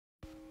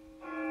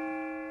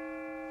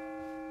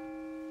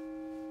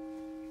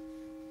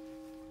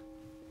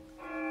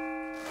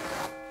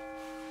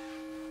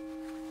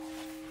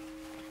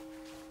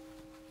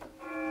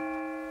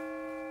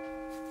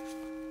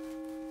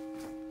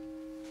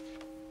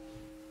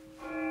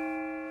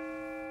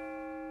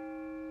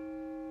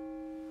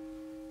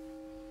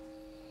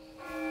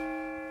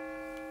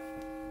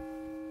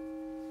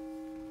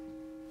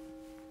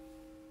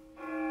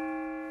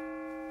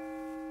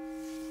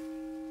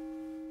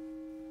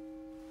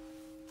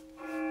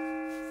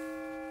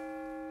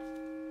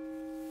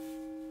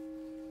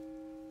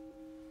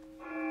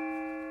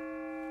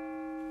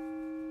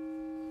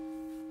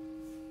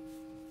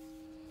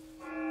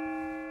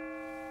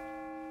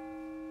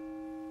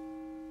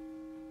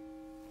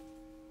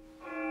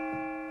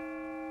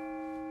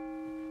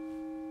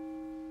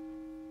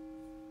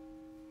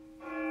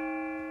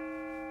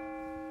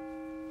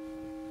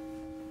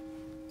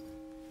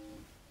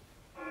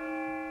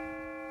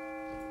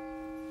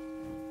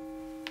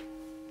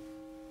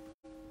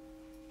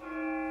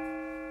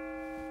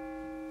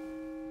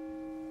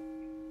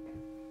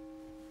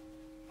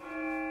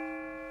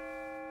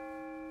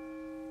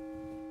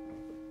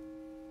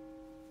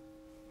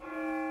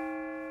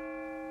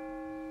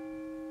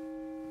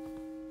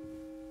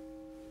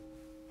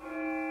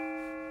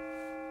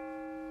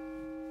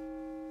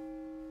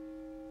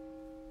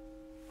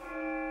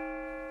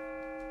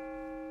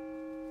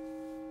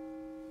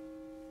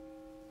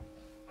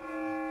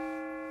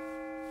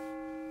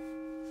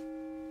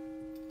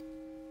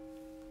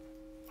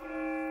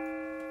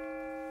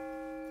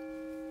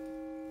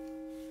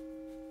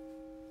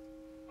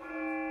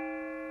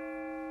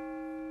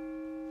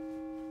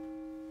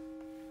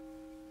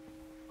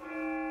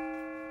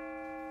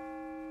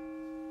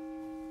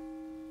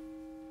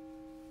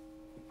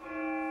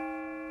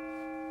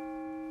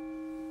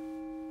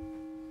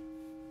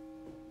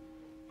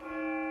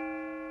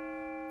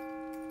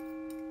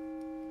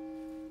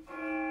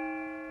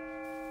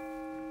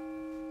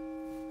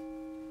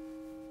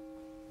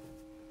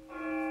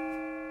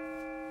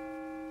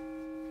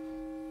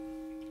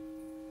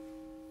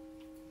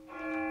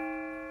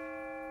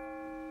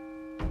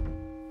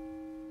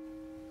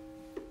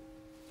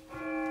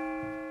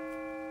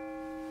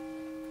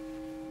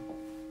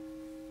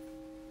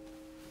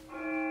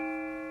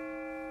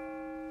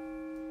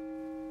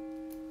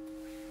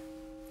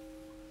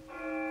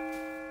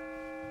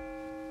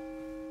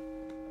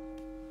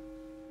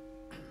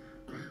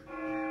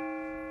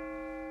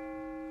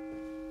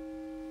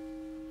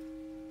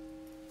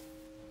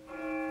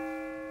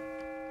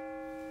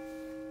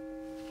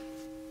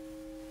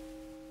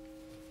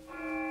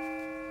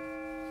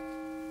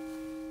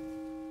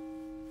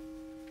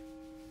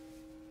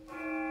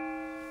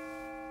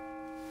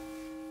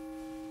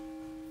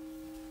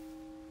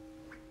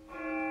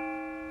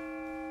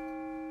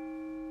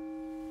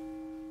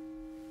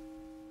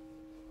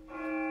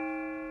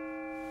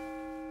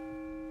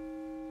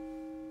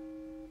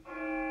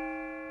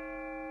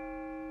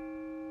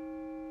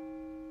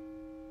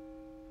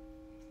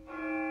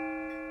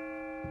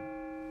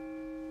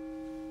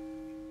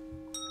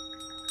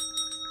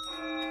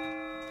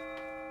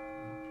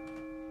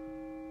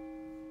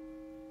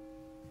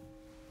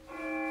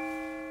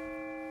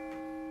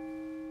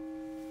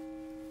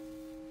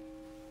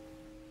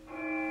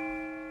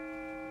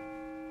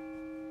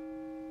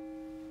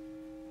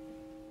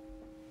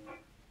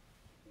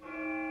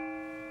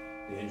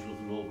angel of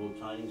the Lord brought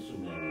tidings to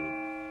Mary,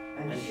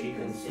 and she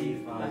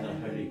conceived by the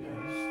Holy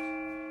Ghost.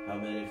 Hail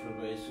Mary, full of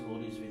grace, the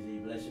Lord is with thee.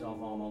 Blessed art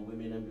thou among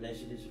women, and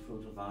blessed is the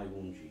fruit of thy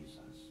womb,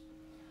 Jesus.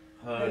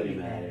 Holy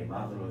Mary,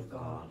 Mother of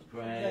God,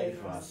 pray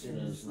for us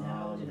sinners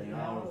now and at the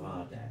hour of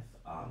our death.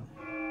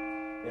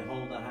 Amen.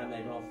 Behold the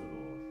handmaid of the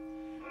Lord.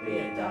 Be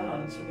it done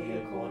unto me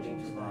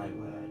according to thy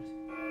word.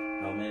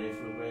 Hail Mary,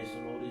 full of grace,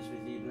 the Lord is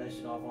with thee.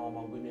 Blessed art thou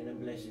among women, and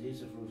blessed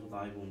is the fruit of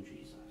thy womb,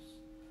 Jesus.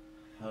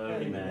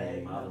 Holy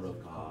Mary, Mother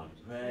of God,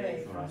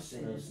 pray for us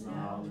sinners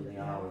now and at the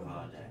hour of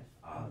our death.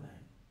 Amen.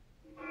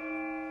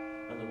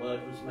 And the Word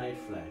was made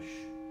flesh,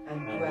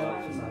 and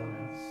dwelt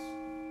among us.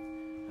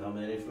 Hail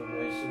Mary, full of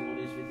grace, the Lord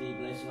is with thee.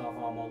 Blessed art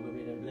thou among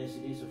women, and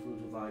blessed is the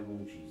fruit of thy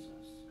womb,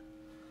 Jesus.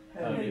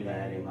 Holy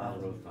Mary,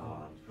 Mother of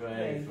God,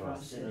 pray for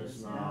us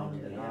sinners now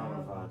and at the hour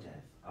of our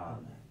death.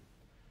 Amen.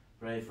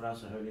 Pray for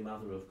us, O Holy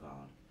Mother of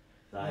God,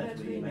 that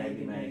we may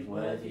be made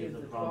worthy of the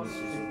promises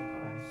of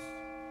Christ.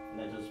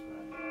 Let us pray.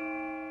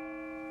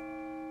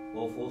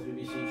 Go forth, we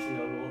beseech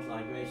thee, O Lord,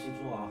 thy grace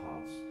into our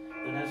hearts,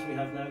 that as we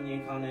have known the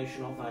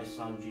incarnation of thy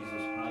Son, Jesus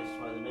Christ,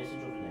 by the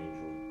message of an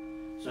angel,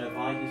 so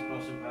by his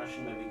cross and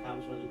passion may we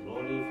come to know the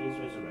glory of his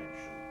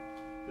resurrection.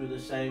 Through the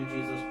same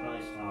Jesus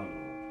Christ our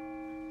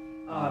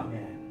Lord.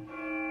 Amen.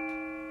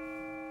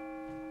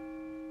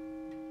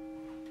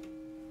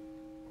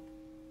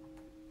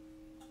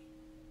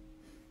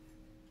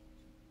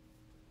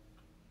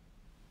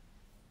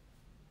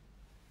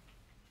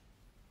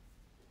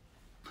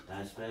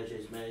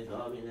 Species me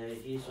Domine,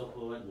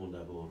 hisopo et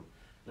mundabur,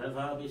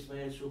 levabis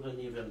me super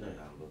nivem de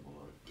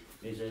albabor,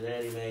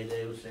 miserere me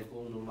Deus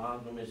secundum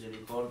magnum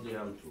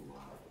misericordiam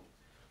tua.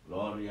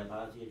 Gloria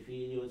Patri et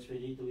Filio et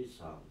Spiritui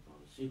Sancto,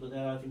 sic ut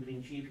erat in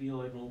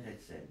principio et nunc et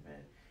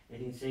semper,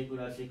 et in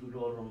saecula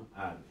saeculorum.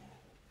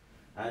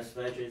 Amen.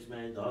 Species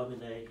me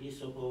Domine,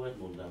 hisopo et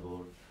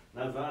mundabur,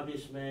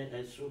 levabis me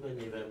et super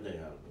nivem de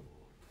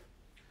albabor.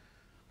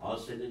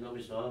 Osse in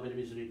nobis Domine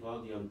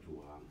misericordiam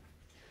tua.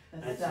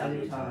 Et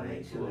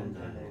salutare tuum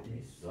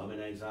devotis,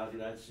 Domine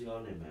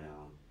exaltationem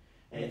meam,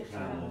 et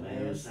clamor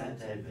meus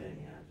ante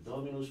veniat,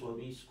 Dominus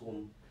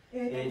vobiscum,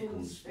 et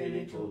cum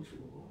spiritu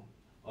tuo,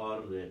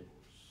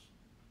 oremus.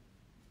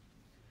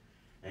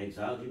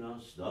 Exalti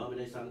nos,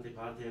 Domine Sancte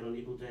Pater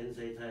omnipotens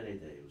aetere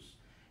Deus,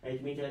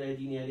 et mitere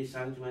dinieri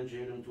sanctum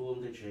angelum tuum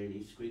de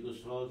celis, qui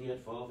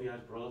custodiat,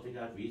 foveat,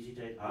 protegat,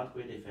 visitet,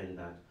 atque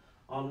defendat,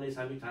 omnes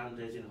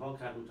habitantes in hoc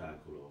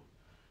habitaculo,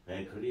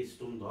 per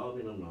Christum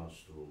Dominum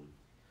nostrum.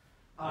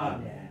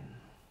 Amen.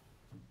 Amen.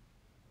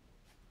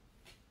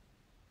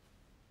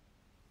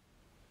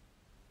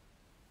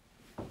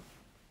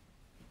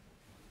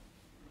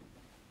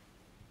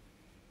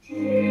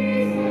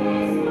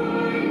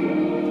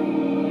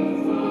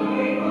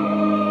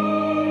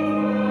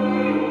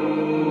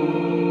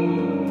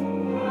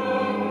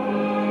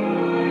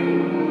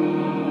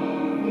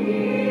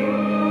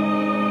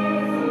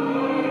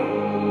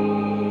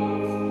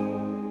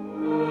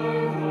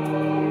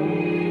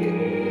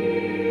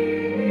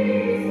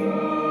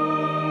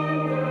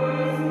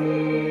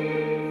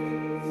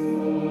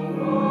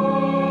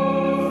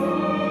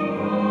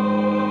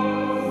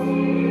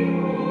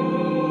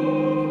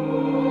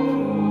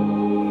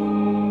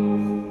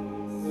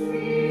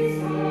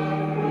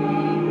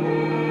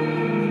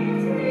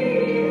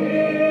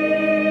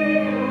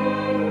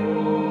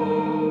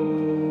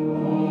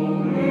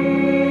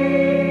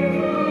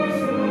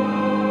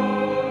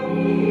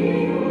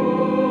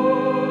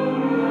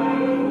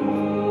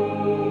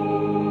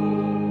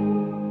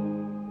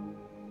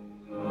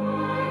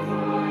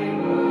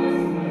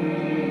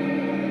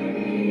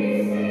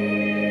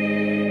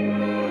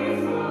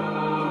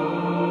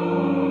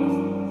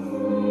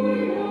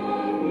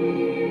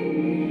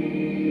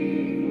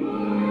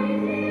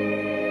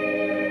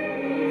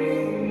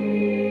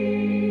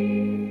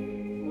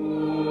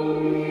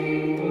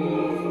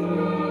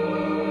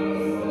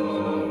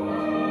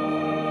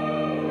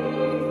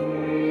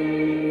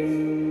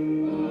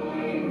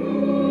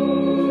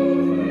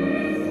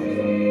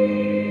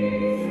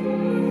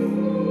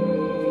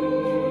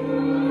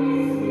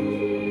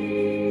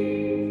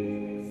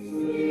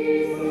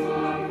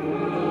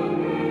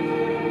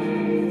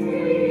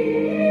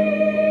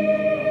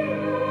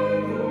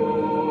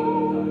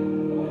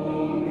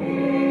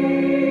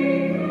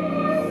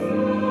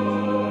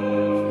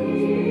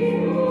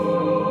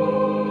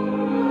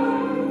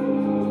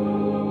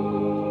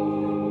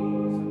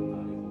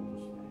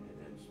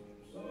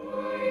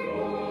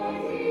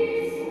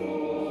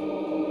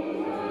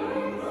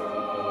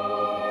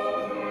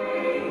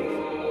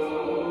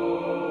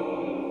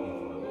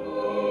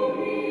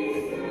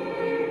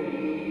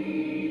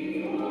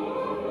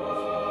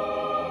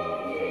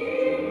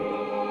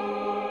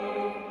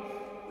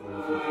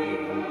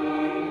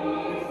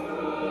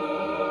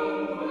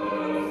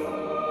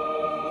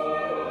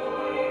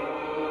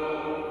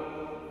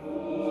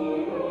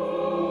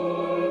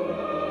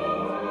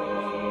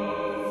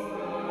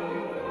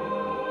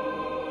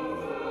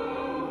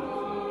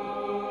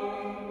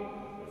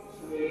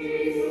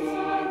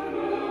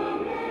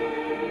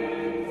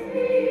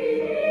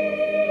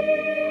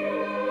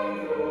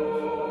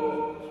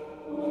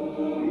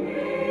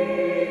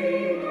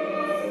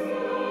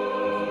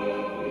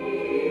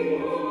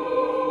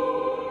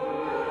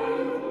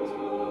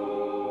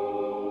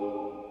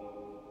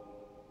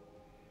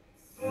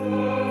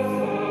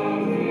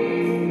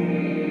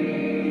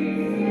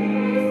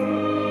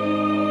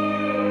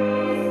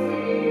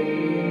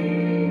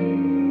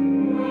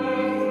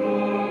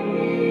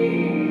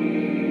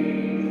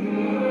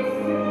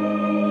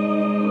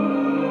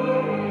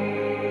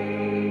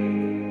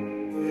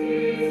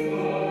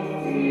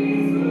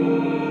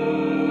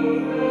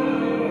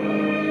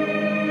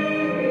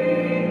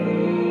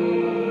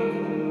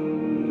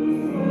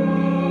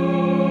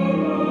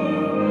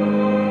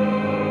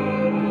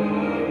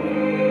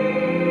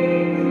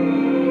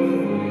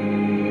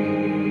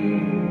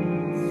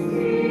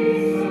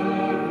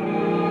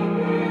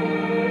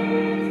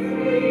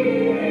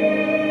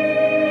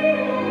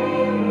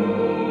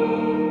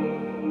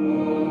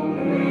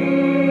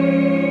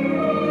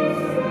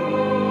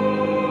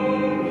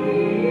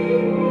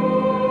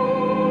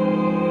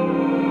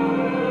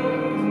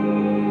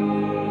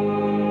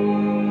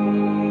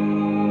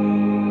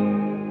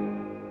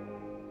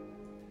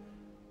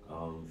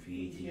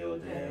 confitio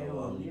Deo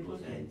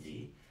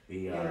omnipotenti,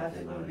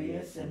 Beata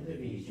Maria semper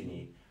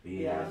Virgine,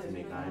 Beata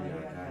Michael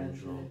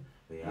Arcangelo,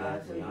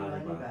 Beata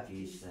Ioanne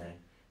Baptiste,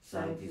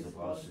 Sanctis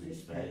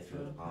Apostolis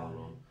Petro et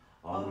Paulo,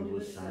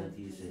 omnibus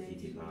sanctis et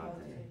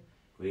idigrate,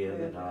 quia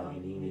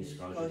Domininis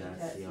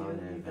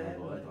cogitatione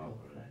verbo et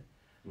opere,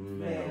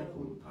 mea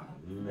culpa,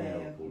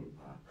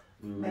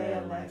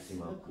 mea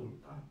maxima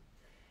culpa.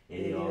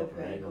 Eo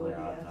prego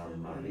Beatam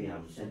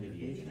Mariam semper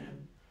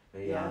Virginem,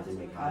 Beatum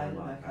Michaelum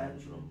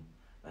Arcangelum,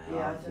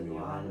 Beatum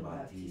Ioannem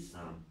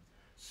Baptistam,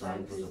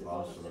 Sanctus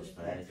Apostolos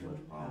Petrum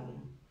et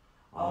Paulum,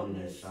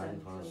 omnes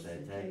sanctos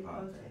et te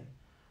parte,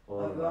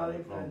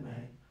 orare pro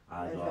me,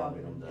 ad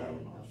hominum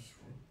Deum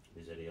nostrum.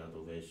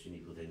 Misericordia vestri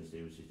nicutens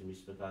Deus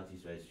mis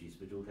peccatis vestris,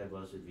 perduca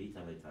vos et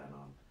vitam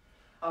aeternam.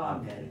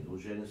 Amen.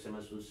 Urgenis em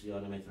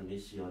assumptionem et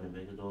remissionem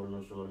peccatorem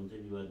nostrorum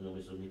teniu et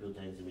nobis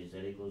omnipotens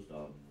misericors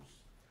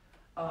Dominus.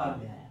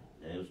 Amen.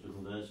 Deus tu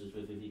conversus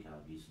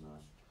vivificabis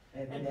nos,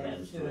 et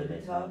plens tuae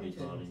vitabit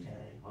in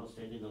te,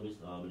 ostende nobis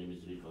Domini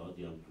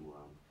misericordiam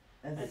tuam,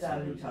 et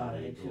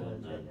salutare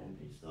tuam de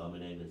nobis,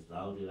 Domine et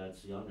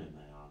laudirationem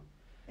meam,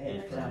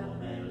 et clamor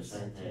meus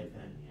et te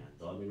venia,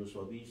 Dominus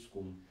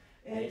vobiscum,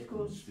 et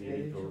cum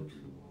spiritu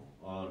tuo,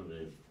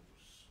 orevus.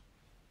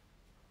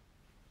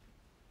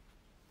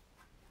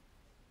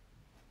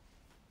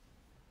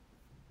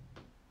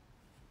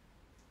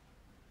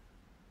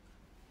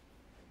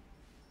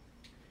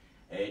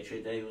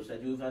 Ecce Deus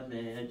adiuvat me,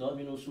 et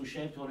Dominus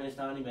susceptor est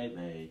animae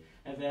mei,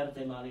 et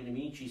verte mal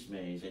inimicis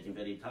meis, et in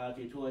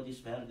veritate tua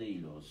disperde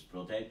illos,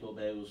 protecto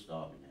Deus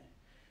Domine.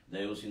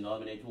 Deus in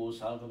nomine tuo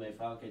salva me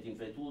fac, et in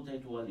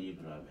virtute tua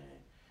libera me.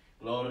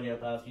 Gloria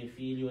Patri,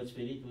 Filio et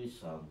Spiritui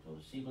Sancto,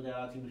 sic ut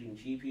erat in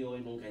principio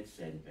et nunc et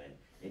semper,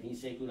 et in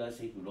saecula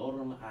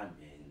saeculorum.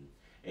 Amen.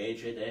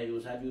 Ecce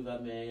Deus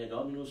adiuvat me, et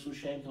Dominus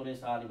susceptor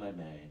est animae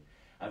mei,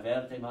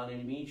 averte mal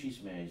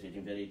inimicis meis, et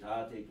in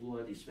veritate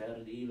tua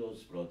disperde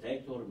illos,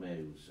 protector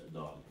meus,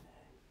 Domine.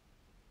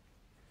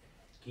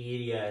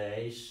 Kyrie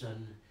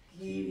eleison,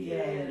 Kyrie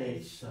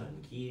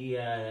eleison, Kyrie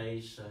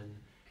eleison,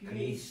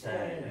 Christe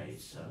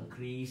eleison,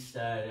 Christe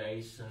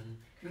eleison,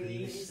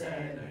 Christe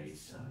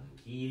eleison,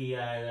 Kyrie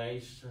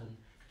eleison,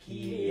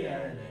 Kyrie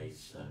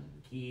eleison,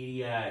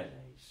 Kyrie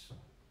eleison.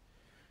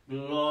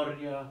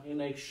 Gloria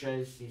in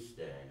excelsis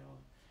Deo,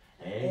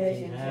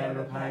 et in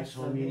terra pax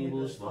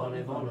hominibus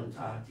bone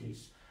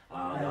voluntatis,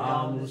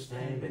 laudamus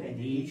te,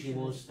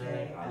 benedicimus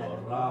te,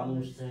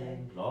 adoramus te,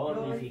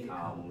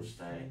 glorificamus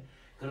te,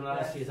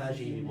 gratias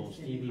agimus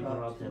tibi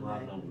propter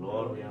magnam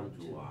gloriam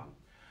tuam.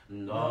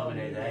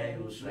 Domine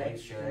Deus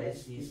Rex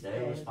Celestis,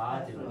 Deus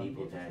Pater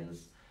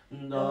Omnipotens,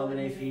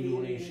 Domine Filii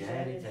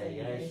Unigenite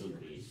Iesu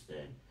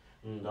Christe,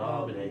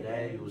 Domine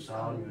Deus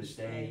Agnus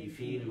Dei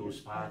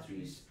Filius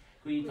Patris,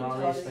 qui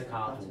tollis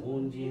peccatum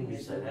mundi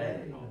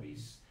miserere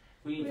nobis,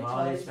 qui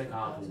tollis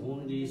peccatum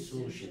mundi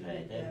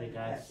suscipet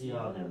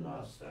deprecationem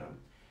nostram,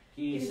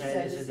 qui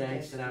sedes ad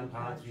exteram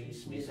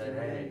Patris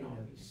miserere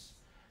nobis.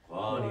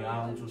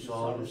 Quoniam tu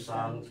solus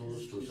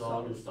sanctus, tu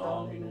solus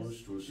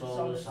Dominus, tu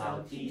solus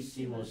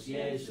Altissimus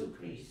Iesu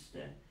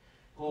Christe,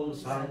 cum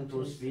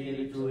Sancto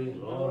Spiritu in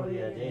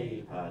gloria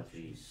Dei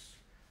Patris.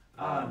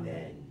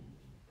 Amen.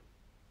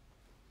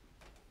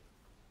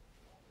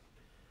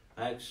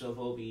 Ex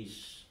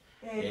vobis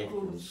et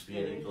cum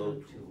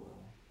spiritu tuo.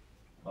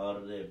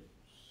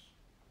 Ordemus.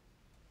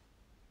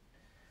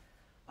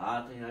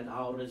 Ate et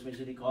aures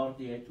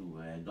misericordiae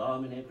Tue,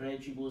 Domine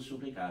precibus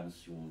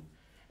supplicantium,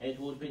 et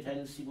ut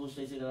petensibus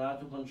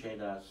desideratum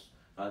concedas,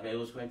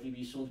 faceus quae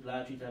tibi sunt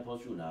placita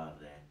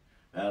postulare,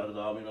 per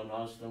Dominum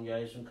nostrum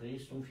Iesum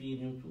Christum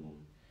Filium Tuum,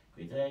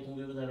 qui tecum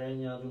vivit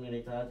regna ad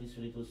unitatis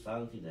Spiritus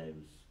Sancti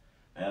Deus,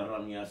 per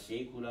omnia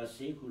saecula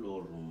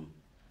saeculorum.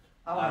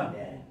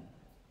 Amen.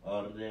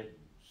 Ordemus.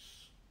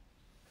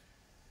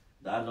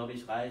 Da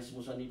nobis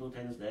caesimus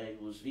omnipotens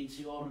Deus,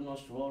 vitior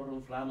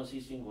nostrorum flammas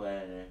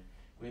extinguere,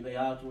 qui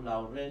beatum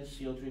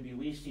Laurentio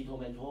tribuisti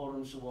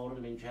tormentorum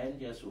suorum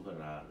incendia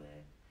superare,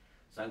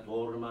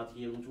 Sanctorum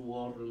Martyrum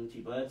Tuorum,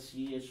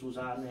 Tibertii et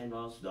Susannae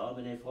nos,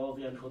 Domine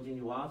Foviam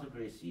continuata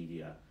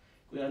presidia,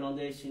 quia non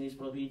desinis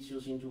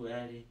propitius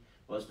intueri,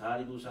 post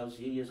talibus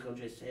auxilius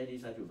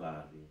concesseris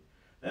adjuvari,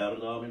 per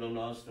Dominum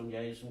nostrum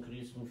Iesum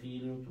Christum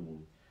Filium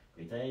Tuum,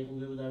 qui tecum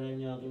vivit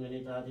regna ad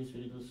unitatis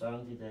Spiritus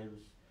Sancti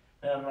Deus,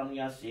 per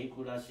omnia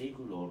saecula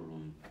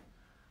saeculorum.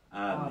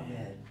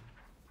 Amen.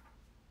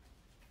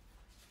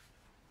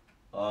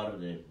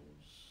 Ordemus.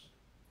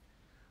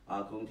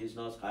 Acuntis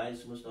nos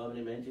caesimus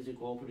Domine mentis et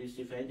corporis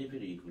defende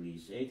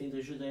periculis, et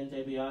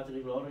intercedente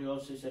beate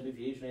gloriosis et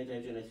Virgine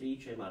et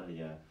Genetrice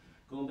Maria,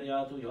 cum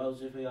beato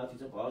Iosef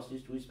beatis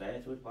apostolis tuis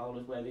Petro et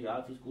Paulus, quae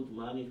beatis gut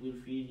mani tuil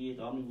filii et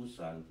omnibus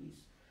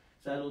sanctis.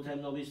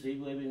 Salutem nobis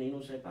tribue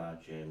beninus et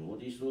pacem,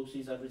 ut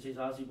instruxis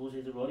adversitasibus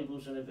et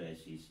erroribus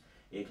nevesis,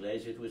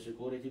 ecclesia tui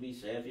securitibi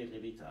servi et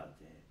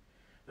levitate.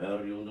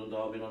 Per iundum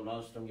Dominum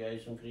nostrum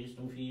Iesum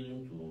Christum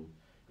Filium Tuum,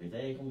 qui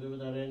tecum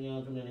vivit regna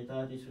ad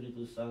unitatis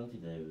Spiritus Sancti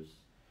Deus,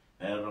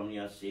 per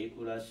omnia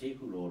saecula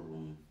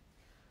saeculorum.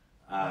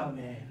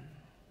 Amen.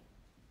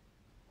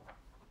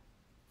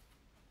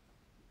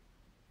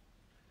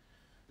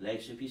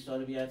 lex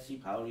epistolae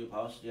Pauli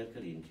apostoli ad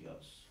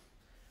Corinthios.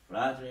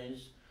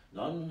 Fratres,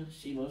 non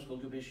simus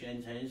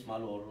concupiscentes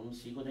malorum,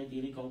 sicut et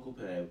illi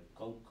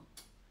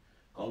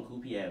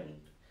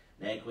concupierunt,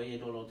 neque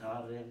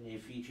idolotare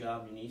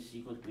efficiabilis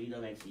sicut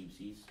quidam ex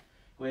ipsis,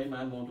 quem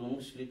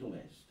modum scriptum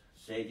est,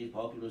 sedit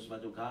populus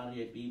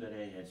maducari et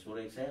bibere et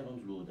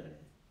surrexerunt ludere.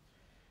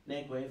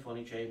 Neque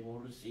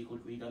fornicemur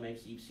sicut quidam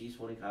ex ipsis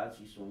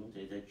fornicatis sunt,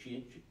 et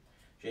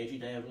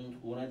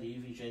ceciderunt una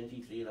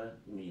divigenti trila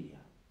milia.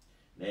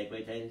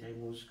 Neque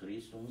tentemus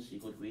Christum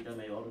sicut quidam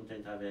eorum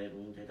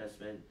tentaverunt, et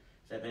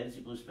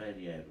sepensibus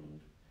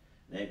perierunt.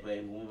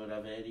 Neque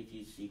murmura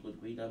veritis sicut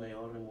quidam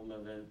eorum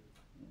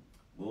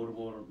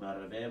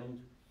murmuraverunt,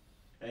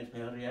 et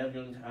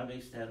perierunt ab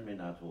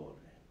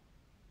exterminatore.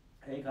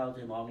 Ec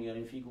autem omnia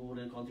in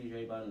figura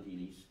contingebant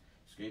illis,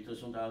 scriptus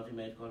sunt autem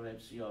et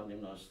corruptionem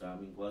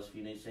nostram, in quas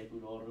fine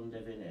seculorum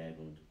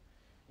devenerunt,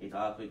 et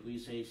aquae qui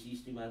se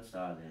existimat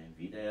stare,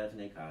 videat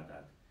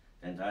necadat,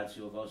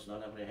 tentatio vos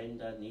non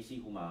apprehendat nisi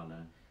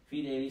humana,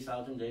 fidelis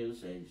autem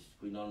Deus est,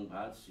 qui non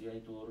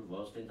patietur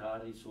vos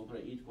tentaris supra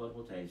itquar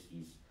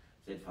potestis,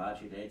 sed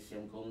facit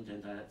etiam cum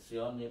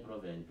tentatione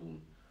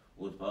proventum,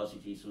 ut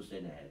positi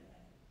sustenere.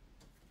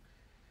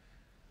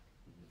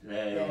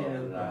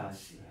 Deo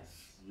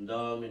gratias.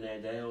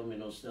 Domine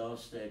Deus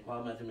noster,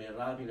 quam et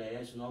mirabile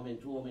est nomen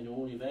tuum in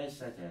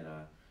universa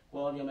terra,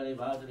 quoniam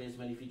elevateres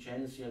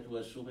magnificentia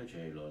tua super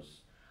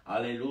celos.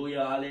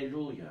 Alleluia,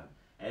 alleluia.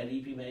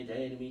 Eripi me de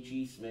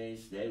inimicis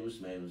meis, Deus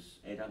meus,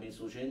 et ab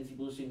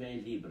insurgentibus in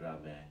me libera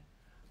me.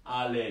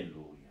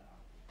 Alleluia.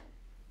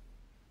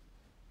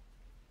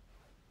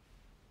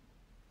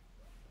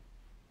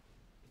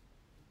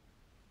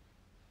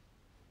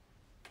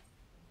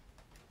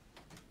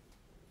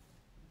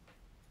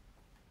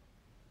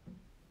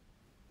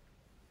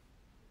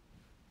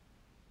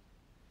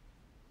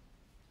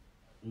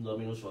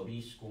 Dominus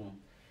vobiscum,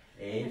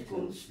 et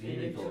cum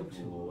spiritu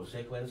tuo,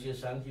 sequentia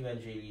Sancti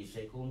Evangelii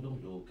secundum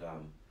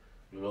Lucam.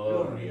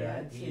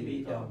 Gloria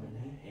tibi,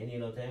 Domine. In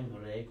illo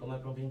tempore, cum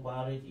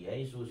propinquarit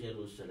Iesus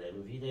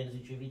Jerusalem, videns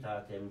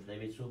civitatem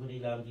flevit super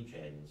illam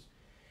dicens,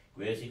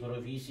 quia sicuro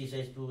visis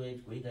est tu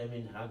et quidem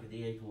in hac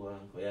die tua,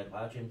 quia ad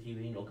pacem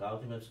tibi in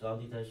ocautem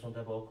absconditas sunt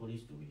ab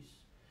oculis tuis,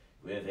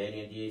 quia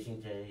veniat dies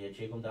in te, et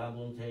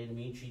secundabunt te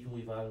inimici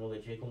tui vallo,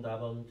 et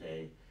secundabunt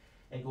te,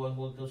 et quam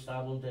multos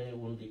stabunt te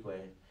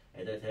undique,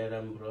 et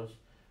eram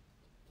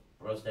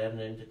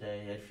prosternent te,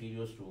 et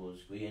filius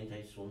tuos, qui in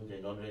te sunt,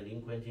 et non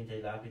relinquent in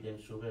te lapidem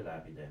super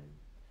lapidem.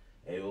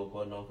 Eo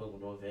quod non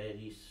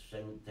cognoveris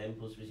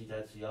tempus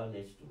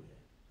visitationes tue.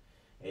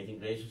 Et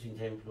ingressus in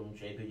templum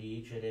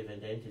cepidicere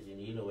vendentes in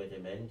illo et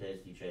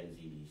dementes dicens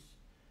illis.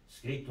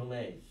 Scriptum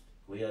est,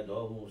 quia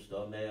domus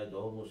mea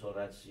domus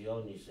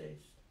orationis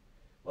est.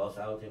 Vos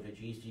autem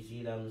fecistis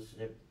illam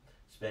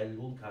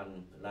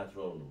speluncan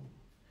latronum,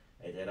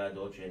 et erat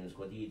docens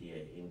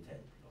quodidie in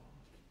templo.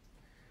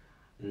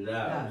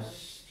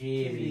 Laus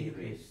tibi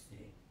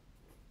Christi.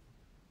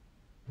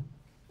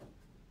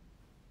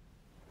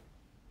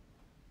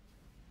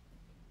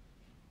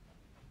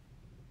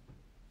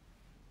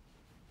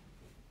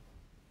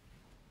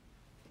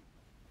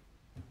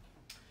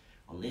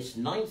 On this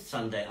 9th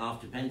Sunday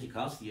after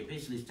Pentecost, the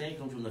epistle is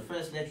taken from the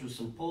first letter of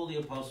St. Paul the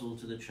Apostle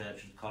to the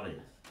church at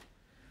Corinth.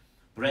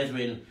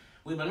 Brethren,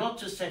 we were not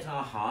to set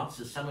our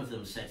hearts, as some of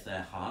them set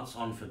their hearts,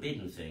 on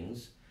forbidden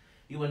things.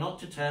 You were not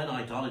to turn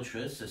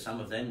idolatrous, as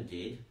some of them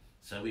did.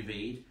 So we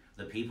read,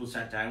 the people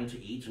sat down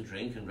to eat and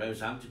drink and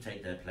rose up to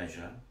take their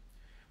pleasure.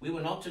 We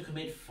were not to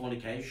commit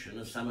fornication,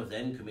 as some of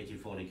them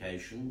committed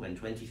fornication, when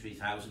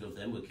 23,000 of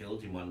them were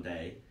killed in one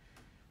day.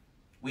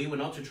 We were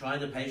not to try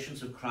the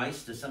patience of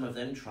Christ, as some of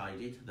them tried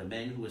it, the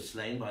men who were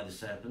slain by the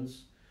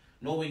serpents.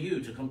 Nor were you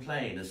to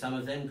complain, as some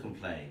of them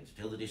complained,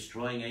 till the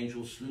destroying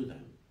angel slew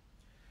them.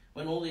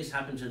 When all this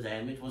happened to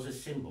them, it was a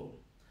symbol.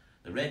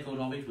 The record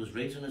of it was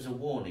written as a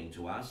warning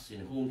to us,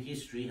 in whom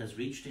history has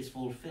reached its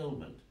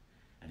fulfillment,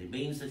 and it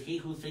means that he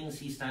who thinks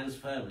he stands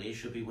firmly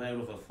should beware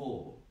of a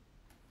fall.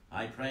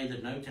 I pray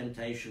that no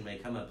temptation may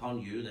come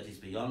upon you that is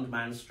beyond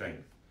man's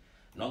strength.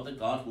 Not that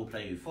God will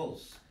play you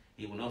false.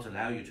 He will not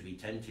allow you to be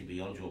tempted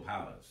beyond your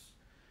powers.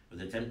 But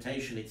the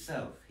temptation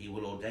itself, he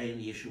will ordain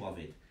the issue of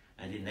it,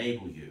 and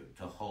enable you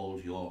to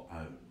hold your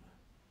own.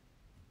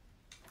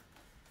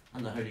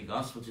 And the Holy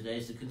Gospel today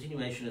is the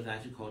continuation of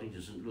that according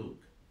to St.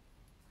 Luke.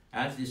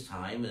 At this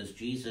time, as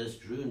Jesus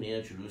drew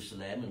near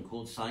Jerusalem and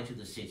caught sight of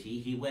the city,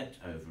 he wept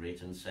over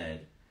it and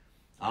said,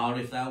 Ah,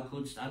 if thou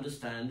couldst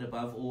understand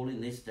above all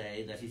in this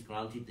day that is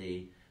granted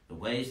thee, the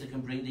ways that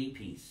can bring thee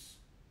peace.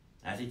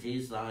 As it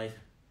is,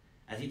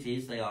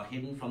 they are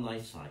hidden from thy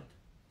sight.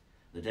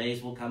 The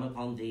days will come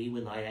upon thee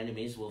when thy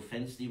enemies will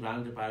fence thee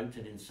round about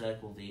and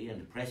encircle thee,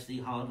 and press thee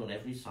hard on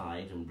every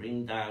side, and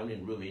bring down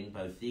in ruin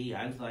both thee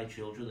and thy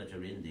children that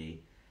are in thee,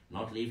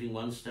 not leaving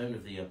one stone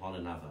of thee upon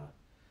another.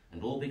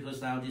 And all because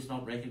thou didst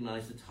not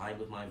recognize the time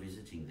of my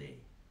visiting thee.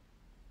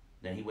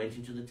 Then he went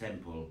into the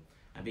temple,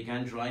 and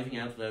began driving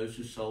out those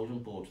who sold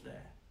and bought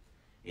there.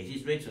 It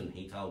is written,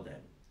 he told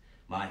them,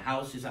 My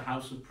house is a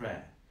house of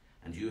prayer,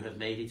 and you have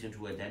made it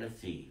into a den of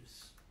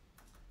thieves.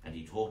 and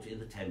he taught in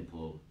the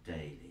temple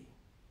daily.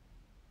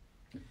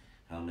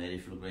 Hail Mary,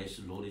 full of grace,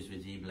 the Lord is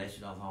with thee.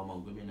 Blessed art thou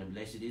among women, and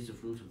blessed is the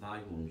fruit of thy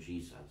womb,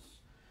 Jesus.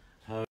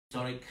 Her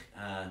historic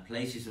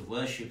places of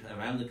worship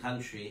around the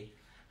country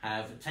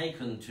have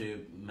taken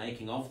to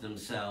making of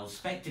themselves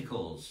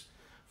spectacles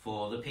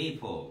for the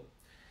people.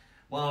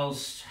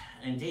 Whilst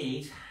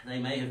indeed they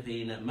may have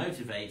been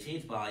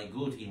motivated by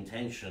good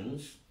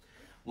intentions,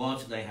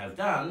 what they have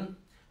done,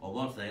 or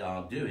what they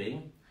are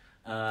doing,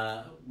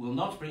 will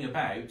not bring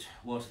about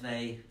what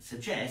they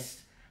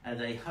suggest and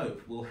they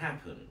hope will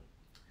happen.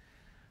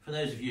 For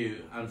those of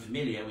you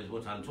unfamiliar with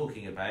what I'm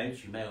talking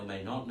about, you may or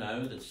may not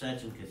know that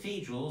certain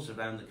cathedrals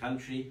around the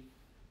country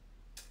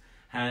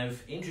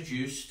have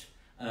introduced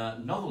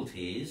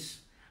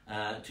novelties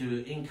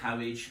to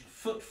encourage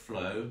foot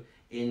flow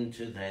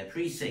into their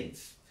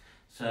precincts.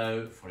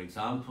 So, for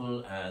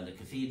example, the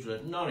cathedral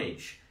at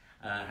Norwich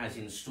has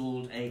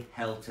installed a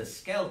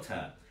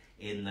helter-skelter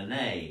in the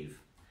nave.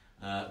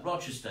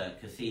 Rochester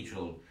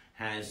Cathedral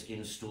has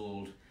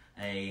installed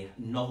a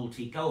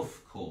novelty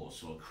golf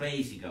course, or a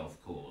crazy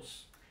golf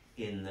course,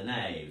 in the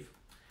nave.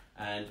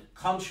 And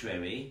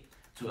contrary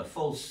to a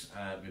false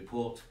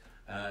report,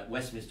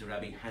 Westminster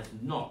Abbey has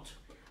not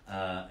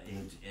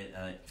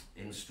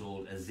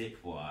installed a zip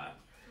wire.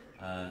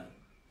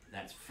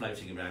 That's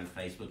floating around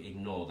Facebook.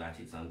 Ignore that,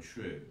 it's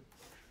untrue.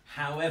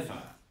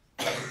 However,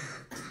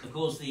 of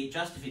course, the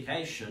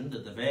justification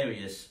that the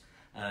various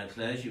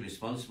clergy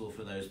responsible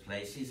for those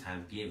places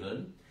have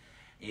given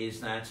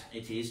is that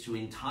it is to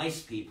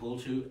entice people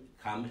to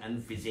come and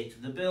visit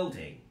the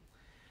building.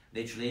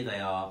 Literally, they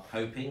are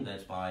hoping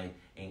that by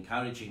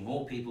encouraging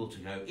more people to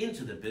go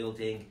into the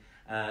building,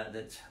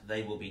 that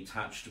they will be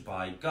touched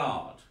by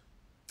God.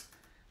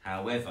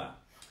 However,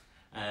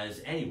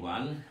 as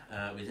anyone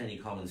with any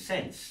common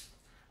sense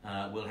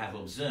will have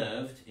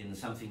observed in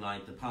something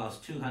like the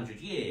past 200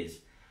 years,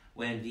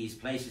 when these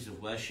places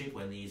of worship,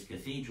 when these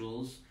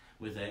cathedrals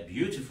with their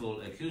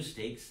beautiful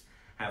acoustics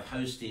have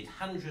hosted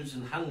hundreds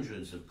and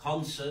hundreds of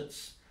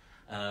concerts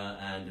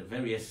and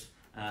various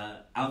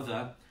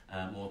other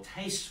more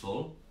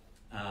tasteful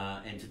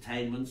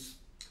entertainments,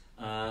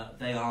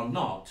 they are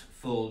not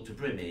full to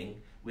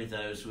brimming with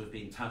those who have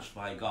been touched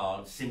by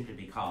God simply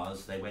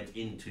because they went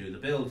into the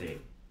building.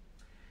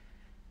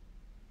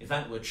 If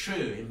that were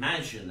true,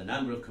 imagine the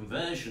number of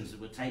conversions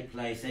that would take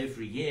place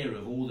every year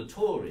of all the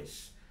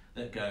tourists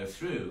that go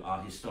through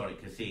our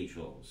historic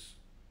cathedrals.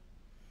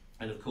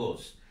 And of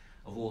course,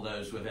 of all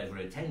those who have ever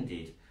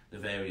attended the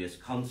various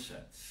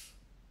concerts.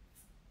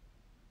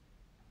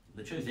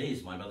 The truth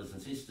is, my brothers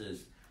and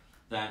sisters,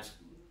 that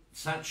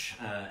such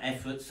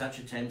efforts, such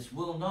attempts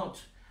will not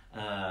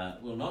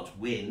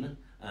win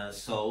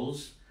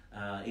souls.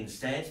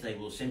 Instead, they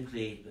will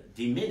simply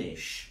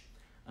diminish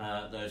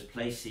those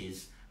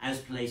places as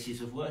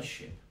places of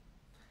worship.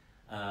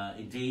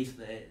 Indeed,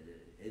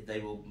 they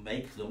will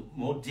make them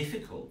more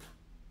difficult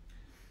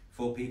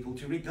for people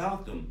to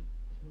regard them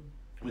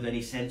with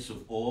any sense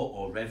of awe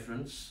or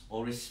reverence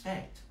or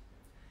respect.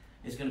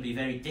 It's going to be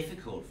very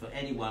difficult for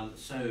anyone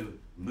so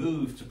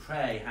moved to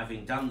pray,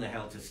 having done the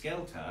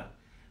helter-skelter,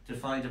 to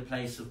find a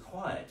place of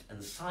quiet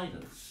and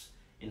silence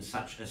in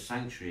such a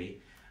sanctuary,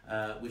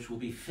 which will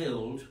be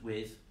filled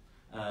with,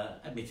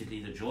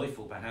 admittedly the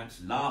joyful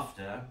perhaps,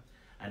 laughter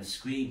and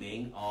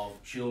screaming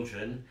of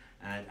children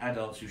and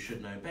adults who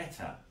should know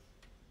better,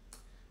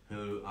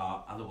 who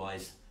are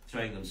otherwise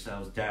throwing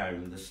themselves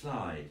down the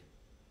slide.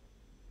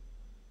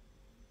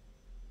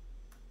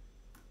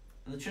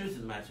 And the truth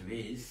of the matter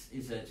is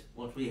that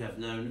what we have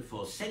known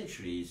for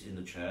centuries in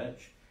the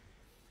church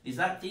is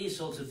that these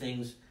sorts of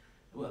things,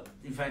 well,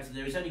 in fact,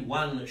 there is only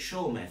one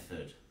sure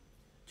method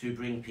to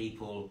bring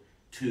people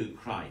to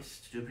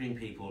Christ, to bring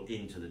people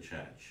into the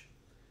church.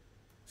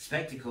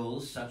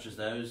 Spectacles such as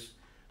those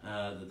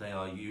that they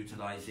are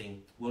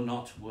utilising will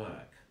not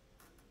work.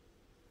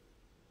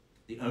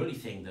 The only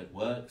thing that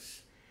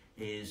works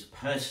is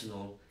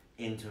personal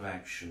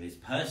interaction, is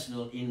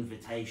personal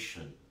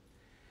invitation,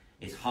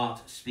 is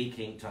heart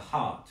speaking to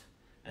heart,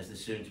 as the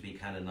soon-to-be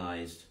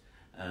canonised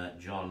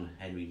John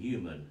Henry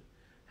Newman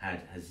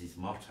had as his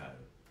motto.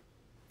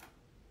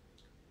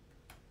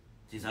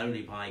 It is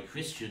only by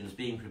Christians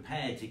being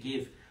prepared to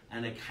give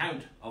an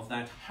account of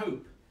that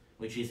hope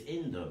which is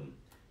in them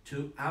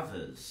to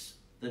others,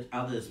 that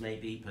others may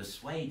be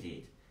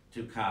persuaded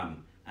to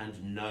come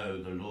and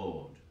know the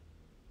Lord.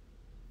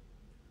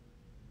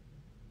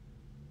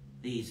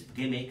 These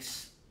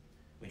gimmicks,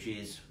 which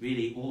is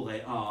really all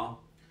they are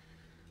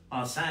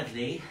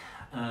sadly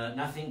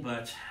nothing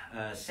but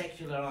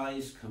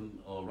secularized,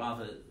 or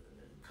rather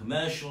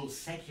commercial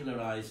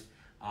secularized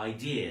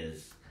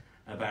ideas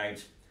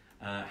about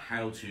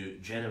how to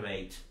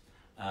generate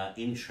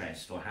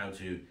interest, or how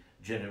to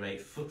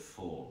generate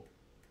footfall.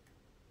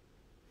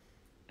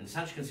 And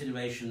such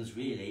considerations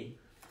really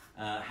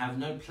have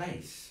no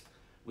place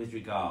with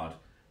regard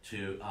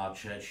to our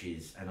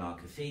churches and our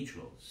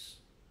cathedrals.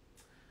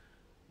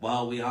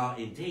 While we are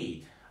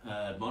indeed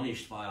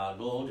admonished by our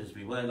Lord, as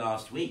we were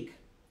last week,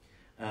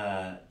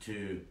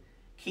 to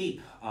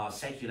keep our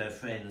secular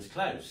friends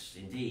close,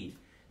 indeed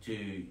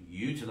to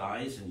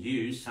utilize and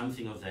use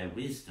something of their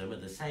wisdom,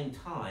 at the same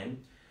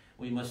time,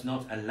 we must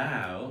not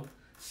allow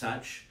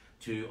such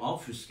to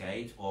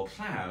obfuscate or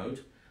cloud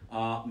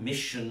our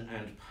mission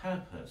and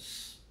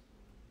purpose,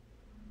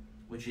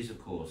 which is,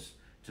 of course,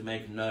 to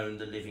make known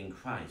the living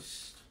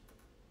Christ.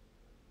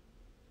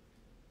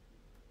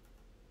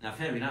 Now,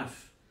 fair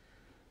enough,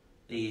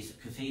 these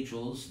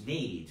cathedrals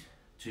need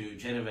to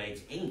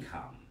generate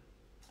income,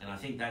 and I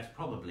think that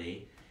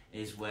probably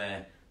is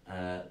where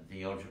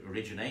the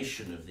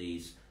origination of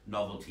these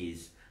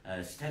novelties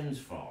stems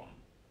from.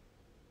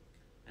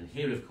 And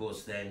here, of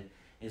course, then,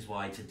 is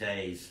why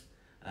today's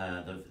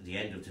the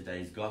end of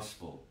today's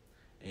gospel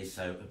is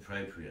so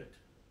appropriate.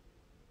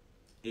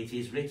 It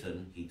is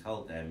written, he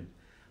told them,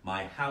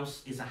 my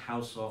house is a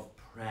house of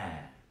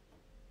prayer.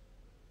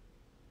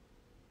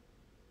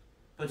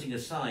 Putting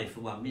aside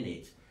for 1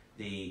 minute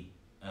the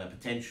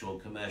potential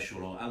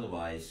commercial or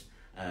otherwise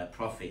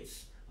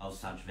profits of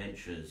such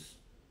ventures,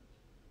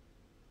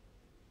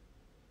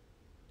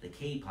 the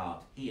key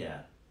part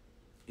here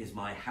is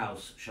my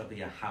house shall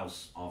be a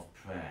house of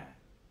prayer.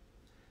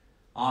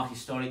 Our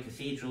historic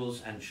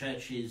cathedrals and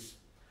churches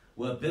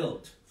were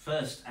built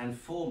first and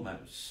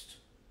foremost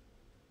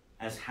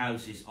as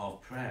houses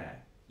of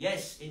prayer.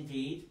 Yes,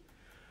 indeed,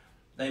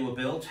 they were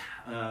built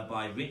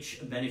by rich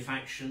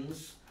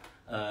benefactions,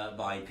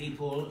 by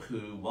people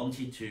who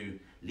wanted to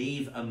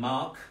leave a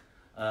mark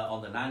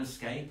on the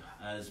landscape,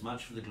 as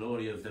much for the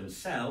glory of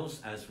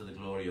themselves as for the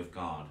glory of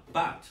God.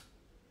 But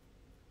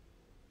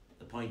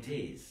the point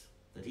is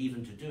that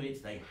even to do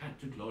it, they had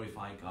to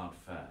glorify God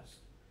first.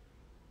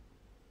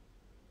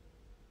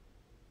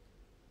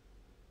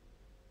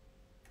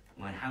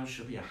 My house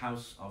shall be a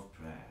house of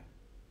prayer.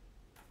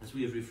 As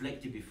we have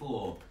reflected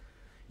before,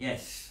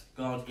 yes,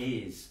 God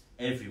is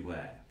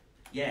everywhere.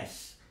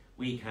 Yes,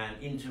 we can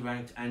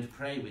interact and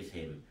pray with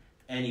him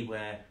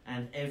anywhere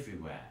and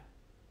everywhere.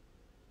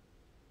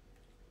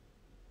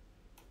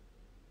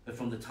 But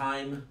from the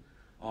time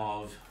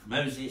of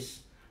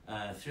Moses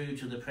through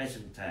to the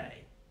present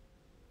day,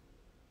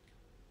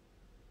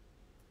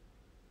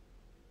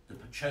 the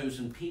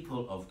chosen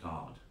people of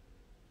God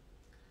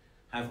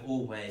have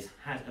always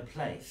had a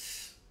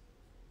place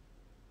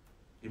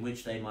in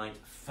which they might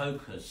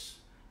focus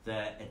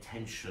their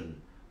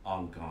attention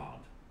on God.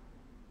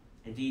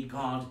 Indeed,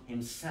 God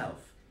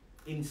himself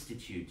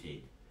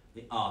instituted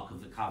the Ark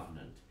of the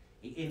Covenant.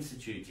 He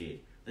instituted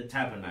the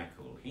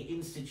tabernacle. He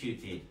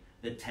instituted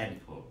the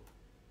temple.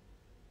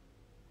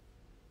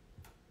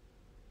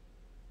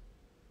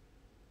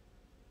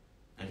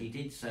 And he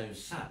did so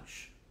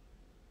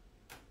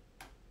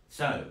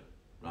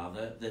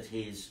that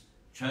his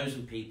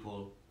chosen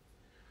people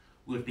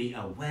would be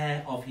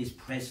aware of his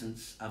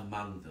presence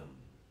among them.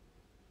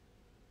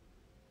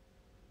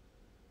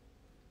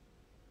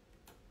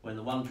 When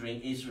the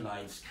wandering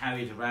Israelites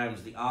carried around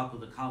the Ark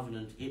of the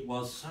Covenant, it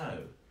was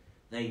so.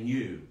 They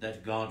knew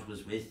that God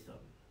was with them.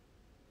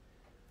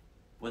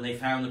 When they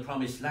found the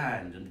promised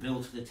land and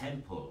built the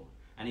temple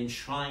and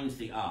enshrined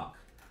the Ark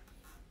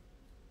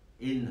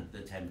in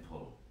the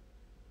temple,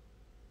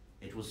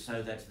 it was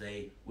so that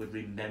they would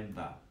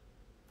remember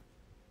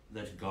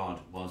that God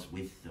was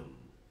with them.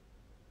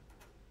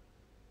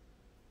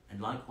 And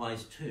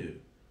likewise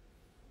too,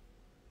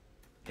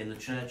 in the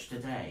church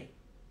today,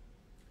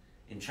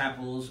 in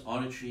chapels,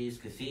 oratories,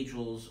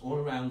 cathedrals all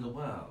around the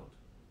world,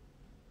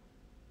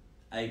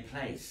 a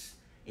place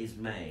is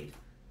made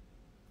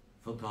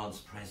for God's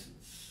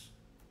presence.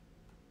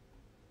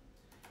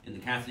 In the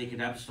Catholic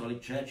and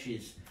Apostolic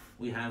churches,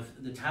 we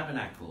have the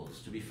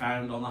tabernacles to be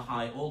found on the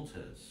high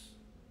altars,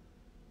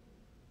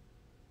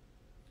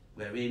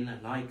 wherein,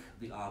 like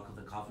the Ark of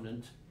the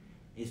Covenant,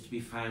 is to be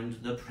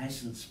found the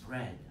presence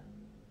bread.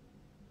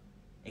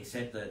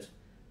 Except that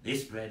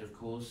this bread, of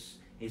course,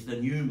 is the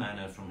new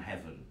manna from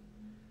heaven.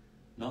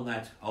 Not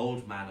that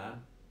old manna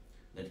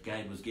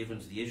that was given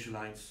to the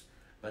Israelites,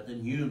 but the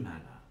new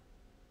manna,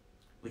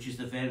 which is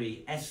the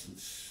very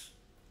essence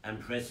and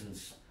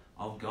presence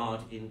of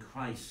God in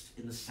Christ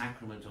in the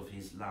sacrament of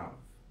his love.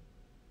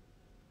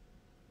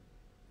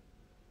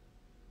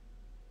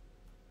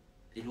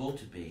 It ought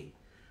to be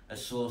a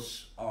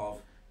source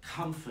of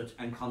comfort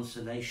and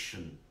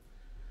consolation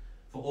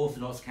for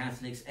Orthodox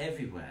Catholics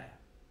everywhere,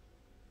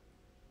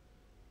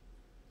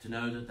 to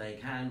know that they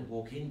can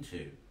walk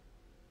into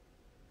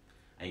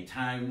a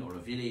town or a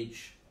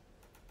village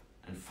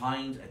and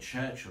find a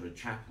church or a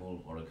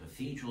chapel or a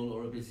cathedral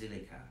or a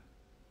basilica,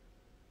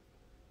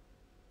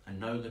 and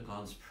know that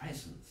God's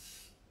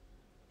presence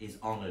is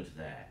honoured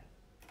there,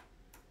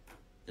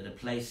 that a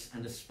place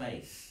and a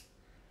space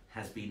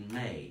has been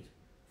made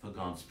for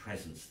God's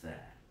presence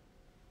there.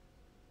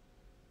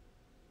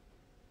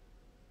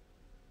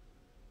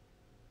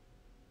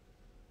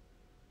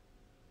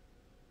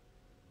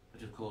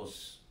 But of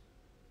course,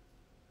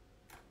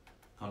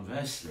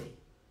 conversely,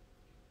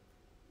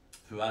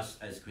 for us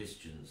as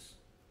Christians,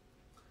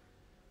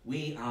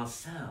 we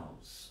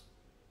ourselves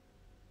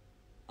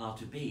are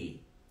to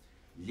be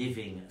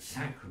living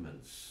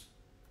sacraments,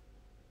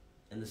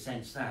 in the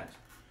sense that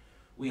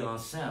we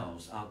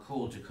ourselves are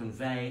called to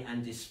convey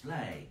and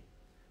display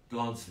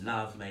God's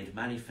love made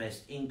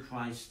manifest in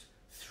Christ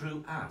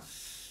through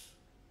us.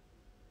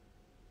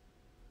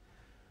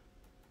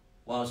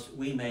 Whilst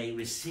we may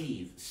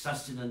receive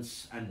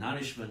sustenance and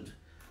nourishment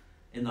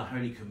in the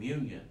Holy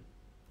Communion,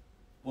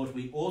 what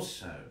we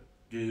also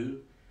do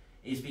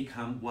is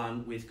become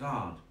one with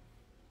God.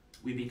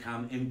 We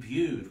become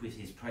imbued with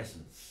his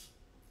presence,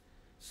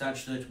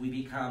 such that we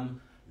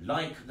become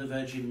like the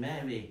Virgin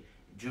Mary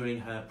during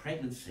her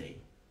pregnancy,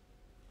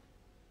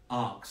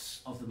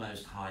 arks of the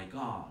Most High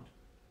God.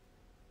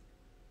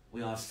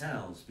 We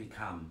ourselves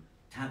become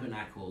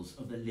tabernacles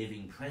of the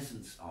living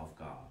presence of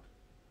God.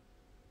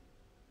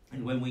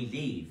 And when we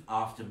leave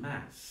after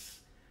Mass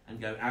and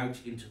go out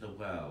into the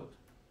world,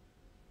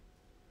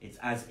 it's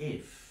as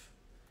if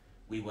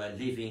we were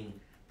living,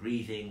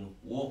 breathing,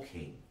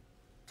 walking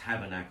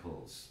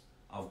tabernacles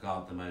of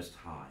God the Most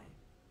High.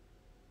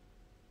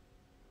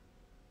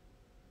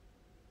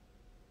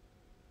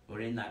 For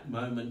in that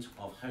moment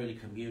of Holy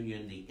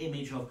Communion, the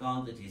image of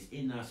God that is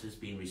in us has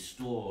been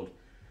restored,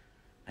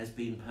 has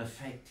been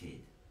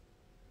perfected.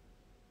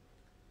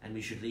 And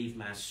we should leave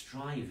Mass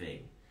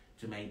striving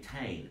to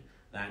maintain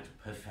that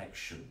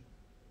perfection,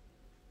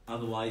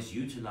 otherwise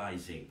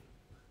utilizing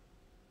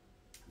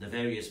the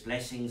various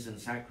blessings and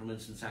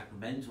sacraments and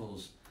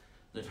sacramentals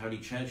that Holy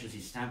Church has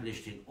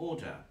established in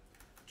order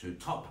to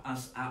top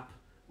us up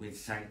with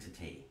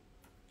sanctity,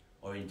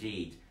 or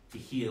indeed to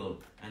heal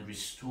and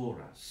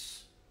restore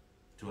us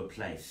to a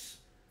place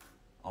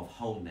of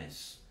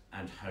wholeness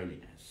and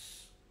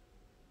holiness.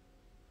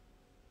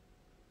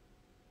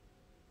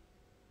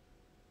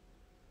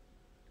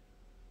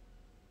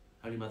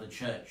 Holy Mother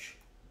Church,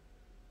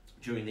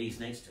 during these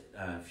next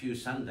few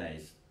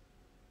Sundays,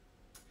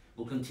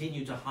 will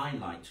continue to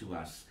highlight to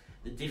us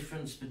the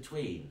difference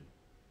between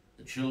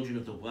the children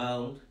of the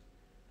world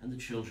and the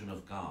children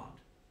of God.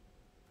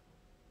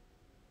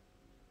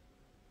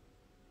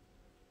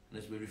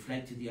 And as we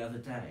reflected the other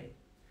day,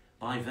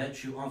 by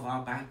virtue of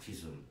our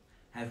baptism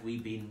have we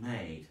been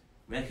made,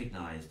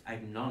 recognized,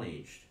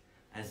 acknowledged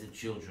as the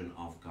children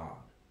of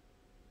God.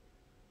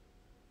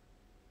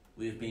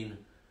 We have been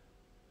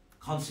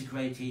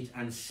consecrated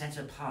and set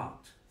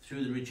apart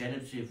through the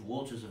regenerative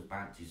waters of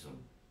baptism,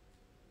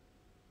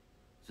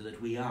 so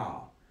that we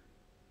are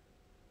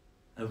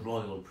a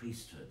royal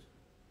priesthood,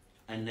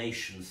 a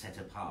nation set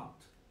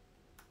apart.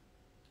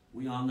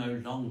 We are no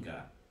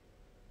longer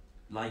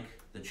like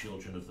the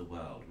children of the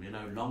world. We are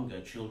no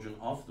longer children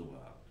of the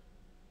world,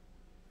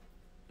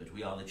 but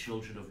we are the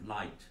children of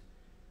light.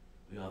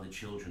 We are the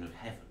children of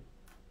heaven.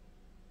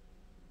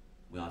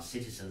 We are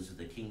citizens of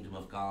the kingdom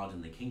of God,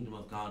 and the kingdom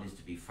of God is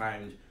to be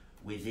found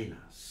within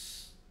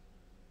us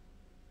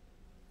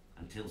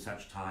until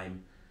such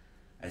time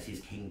as his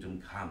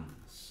kingdom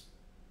comes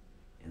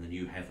in the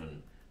new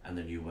heaven and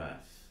the new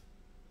earth.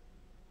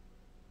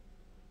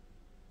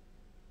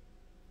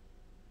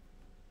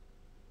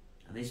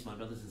 And this, my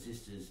brothers and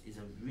sisters, is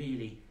a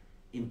really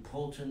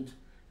important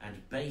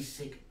and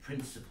basic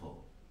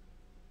principle,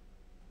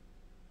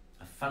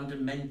 a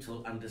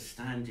fundamental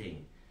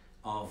understanding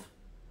of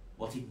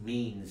what it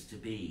means to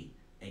be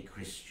a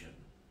Christian.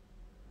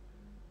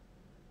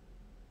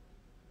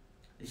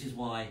 This is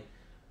why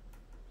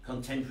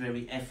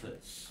contemporary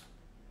efforts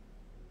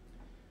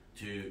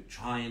to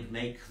try and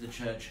make the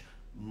church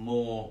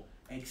more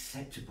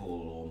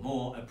acceptable or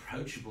more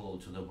approachable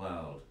to the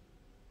world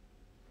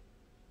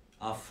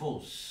are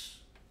false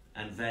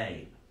and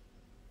vain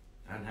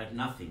and have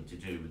nothing to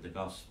do with the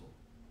gospel.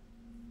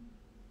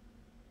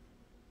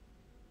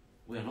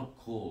 We are not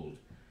called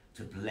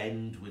to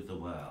blend with the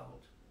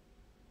world.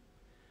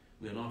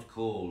 We are not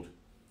called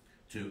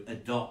to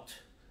adopt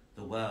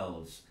the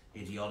world's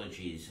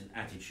ideologies and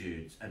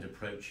attitudes and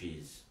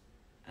approaches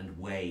and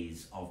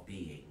ways of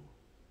being.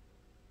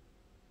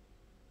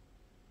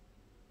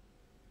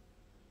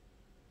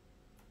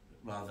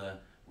 But rather,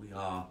 we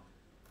are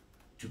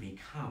to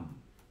become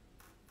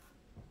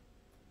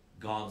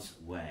God's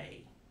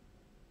way.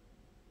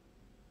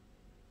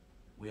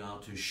 We are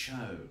to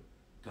show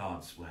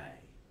God's way.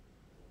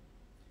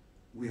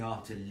 We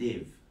are to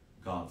live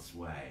God's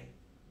way.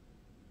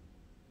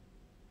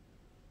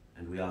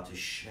 And we are to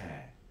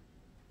share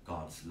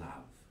God's love.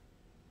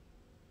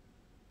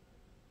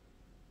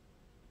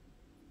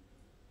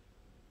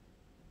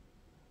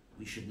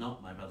 We should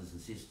not, my brothers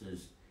and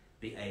sisters,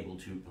 be able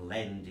to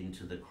blend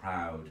into the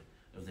crowd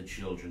of the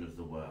children of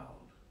the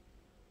world.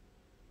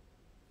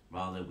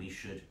 Rather, we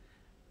should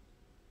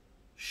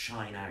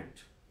shine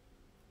out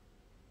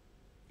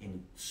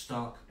in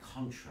stark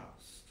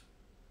contrast.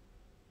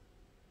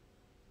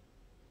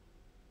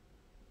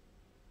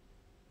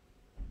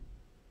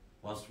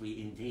 Whilst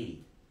we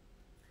indeed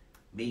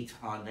meet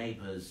our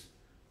neighbours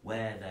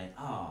where they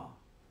are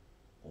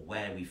or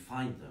where we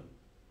find them,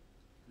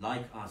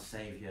 like our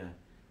Saviour,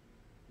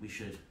 we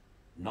should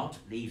not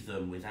leave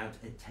them without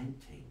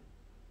attempting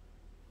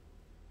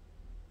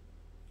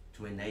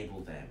to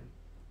enable them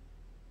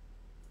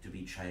to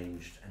be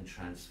changed and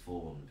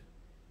transformed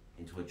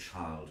into a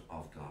child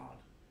of God.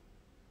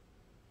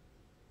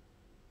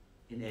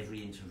 in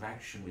every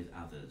interaction with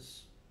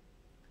others,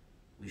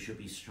 we should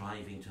be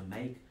striving to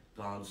make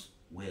God's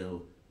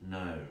will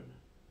known.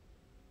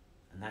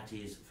 And that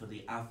is for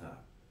the other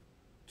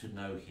to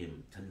know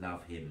him, to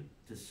love him,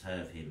 to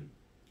serve him,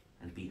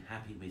 and be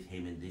happy with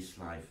him in this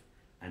life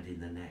and in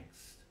the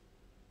next.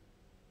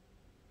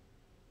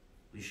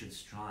 We should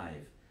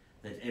strive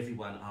that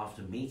everyone,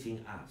 after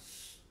meeting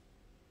us,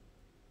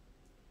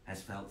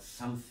 has felt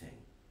something,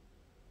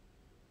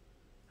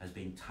 has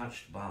been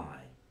touched by,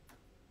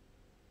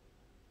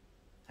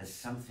 has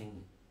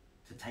something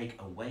to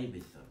take away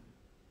with them,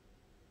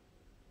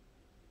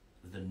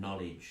 with the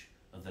knowledge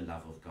of the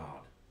love of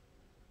God,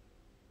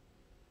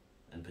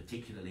 and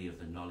particularly of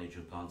the knowledge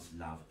of God's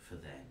love for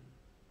them.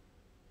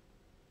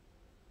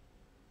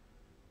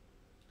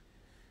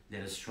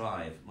 Let us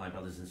strive, my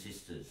brothers and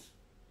sisters.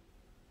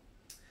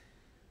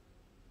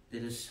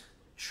 Let us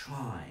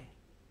try,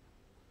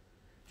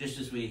 just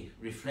as we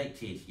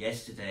reflected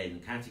yesterday in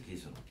the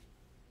Catechism.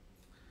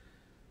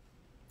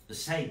 The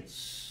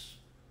saints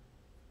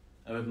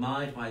are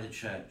admired by the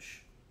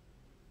Church,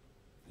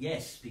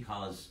 yes,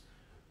 because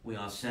we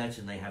are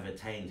certain they have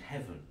attained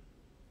heaven,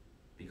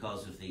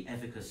 because of the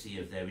efficacy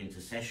of their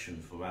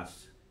intercession for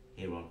us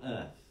here on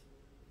earth,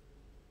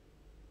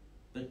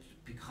 but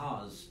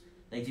because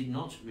they did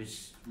not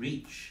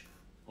reach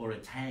or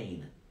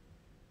attain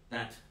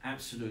that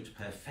absolute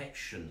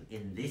perfection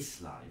in this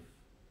life,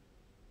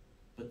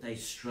 but they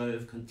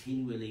strove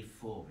continually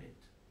for it.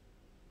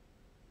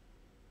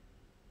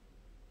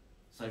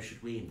 So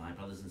should we, my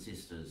brothers and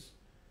sisters,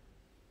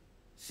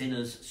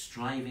 sinners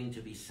striving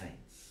to be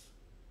saints,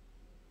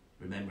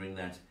 remembering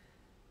that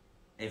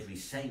every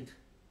saint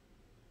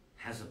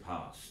has a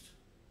past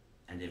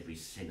and every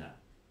sinner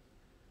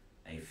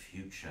a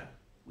future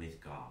with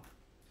God,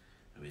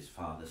 who is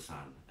Father,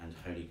 Son, and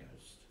Holy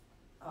Ghost.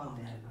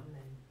 Amen.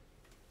 Amen.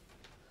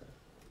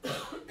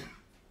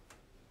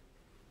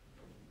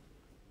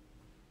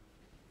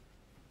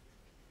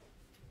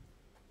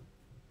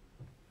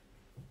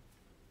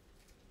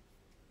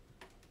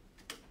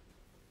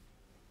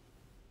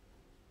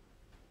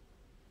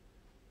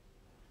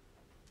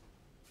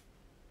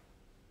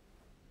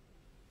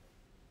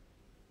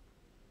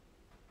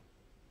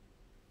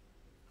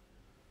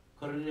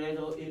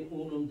 Credo in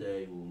unum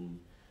Deum,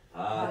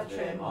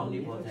 Patrem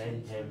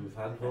omnipotentem,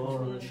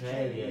 factorum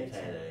caeli et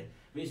terrae,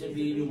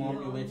 visibilium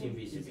omnium et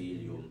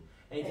invisibilium,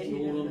 et in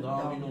unum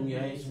Dominum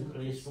Iesum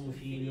Christum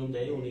Filium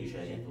Dei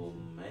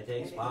unigenitum, et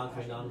ex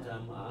Patre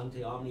nantem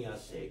ante omnia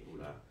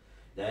saecula,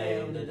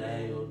 Deum de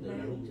Deo,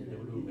 Deum de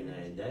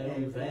lumine,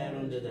 Deum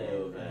verum de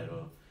Deo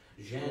vero,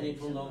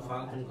 genitum non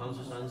factum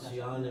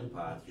consubstantialem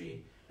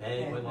Patri,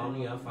 pequam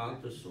omnia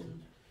facta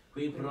sunt,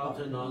 qui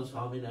prote nos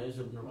homines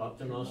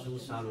obte nostrum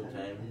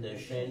salutem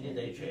descendi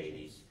de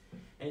celis,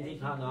 et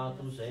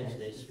incarnatus est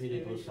de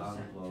Spiritus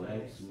Sancto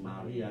ex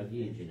Maria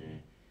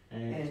Virgine,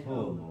 et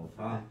homo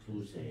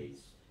factus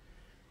eis.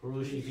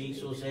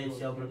 Crucifixus et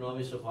per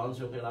nobis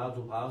Pontio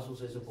Pilato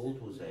passus et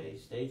sepultus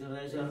eis, et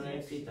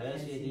resurrexit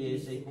est et die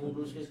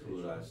secundus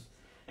scripturas,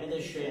 et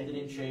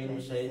descendit in caelum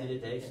sedit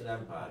et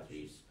exedam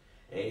Patris,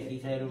 et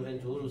iterum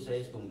venturus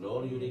eis cum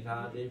gloria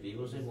judicate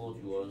vivos et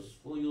mortuos,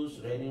 cuius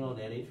regnum non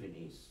erit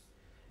finis,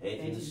 et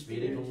in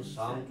Spiritum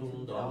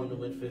Sanctum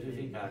Dominum et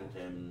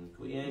vivificantem,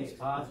 qui ex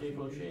Patri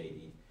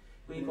procedit,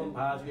 qui cum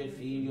Patri et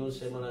Filio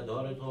semel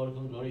adorator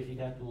cum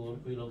glorificatur,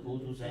 qui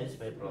locutus est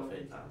per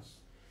prophetas,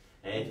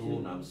 et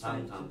unam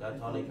sanctam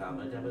catholicam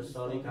et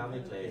apostolicam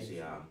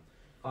ecclesiam,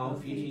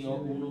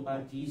 confitio unum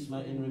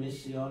baptisma in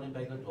remissione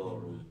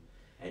peccatorum,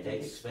 et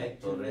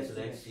expecto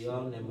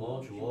resurrectione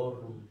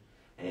mortuorum,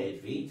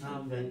 et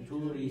vitam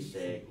venturi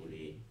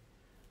seculi.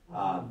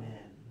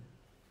 Amen.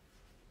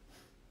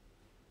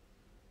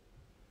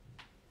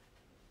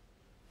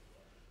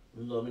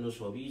 Dominus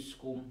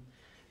vobiscum,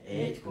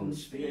 et cum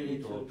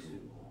spiritu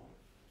tuo.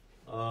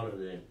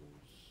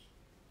 Ordemus.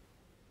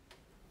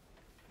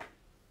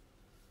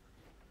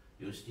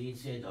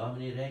 Justitiae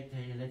Domini recte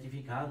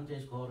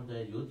letificantes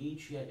corde,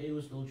 judicia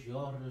eus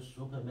luciorus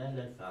supermel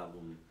et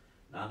famum,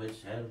 namet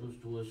servus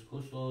tuus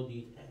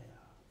custodit ea.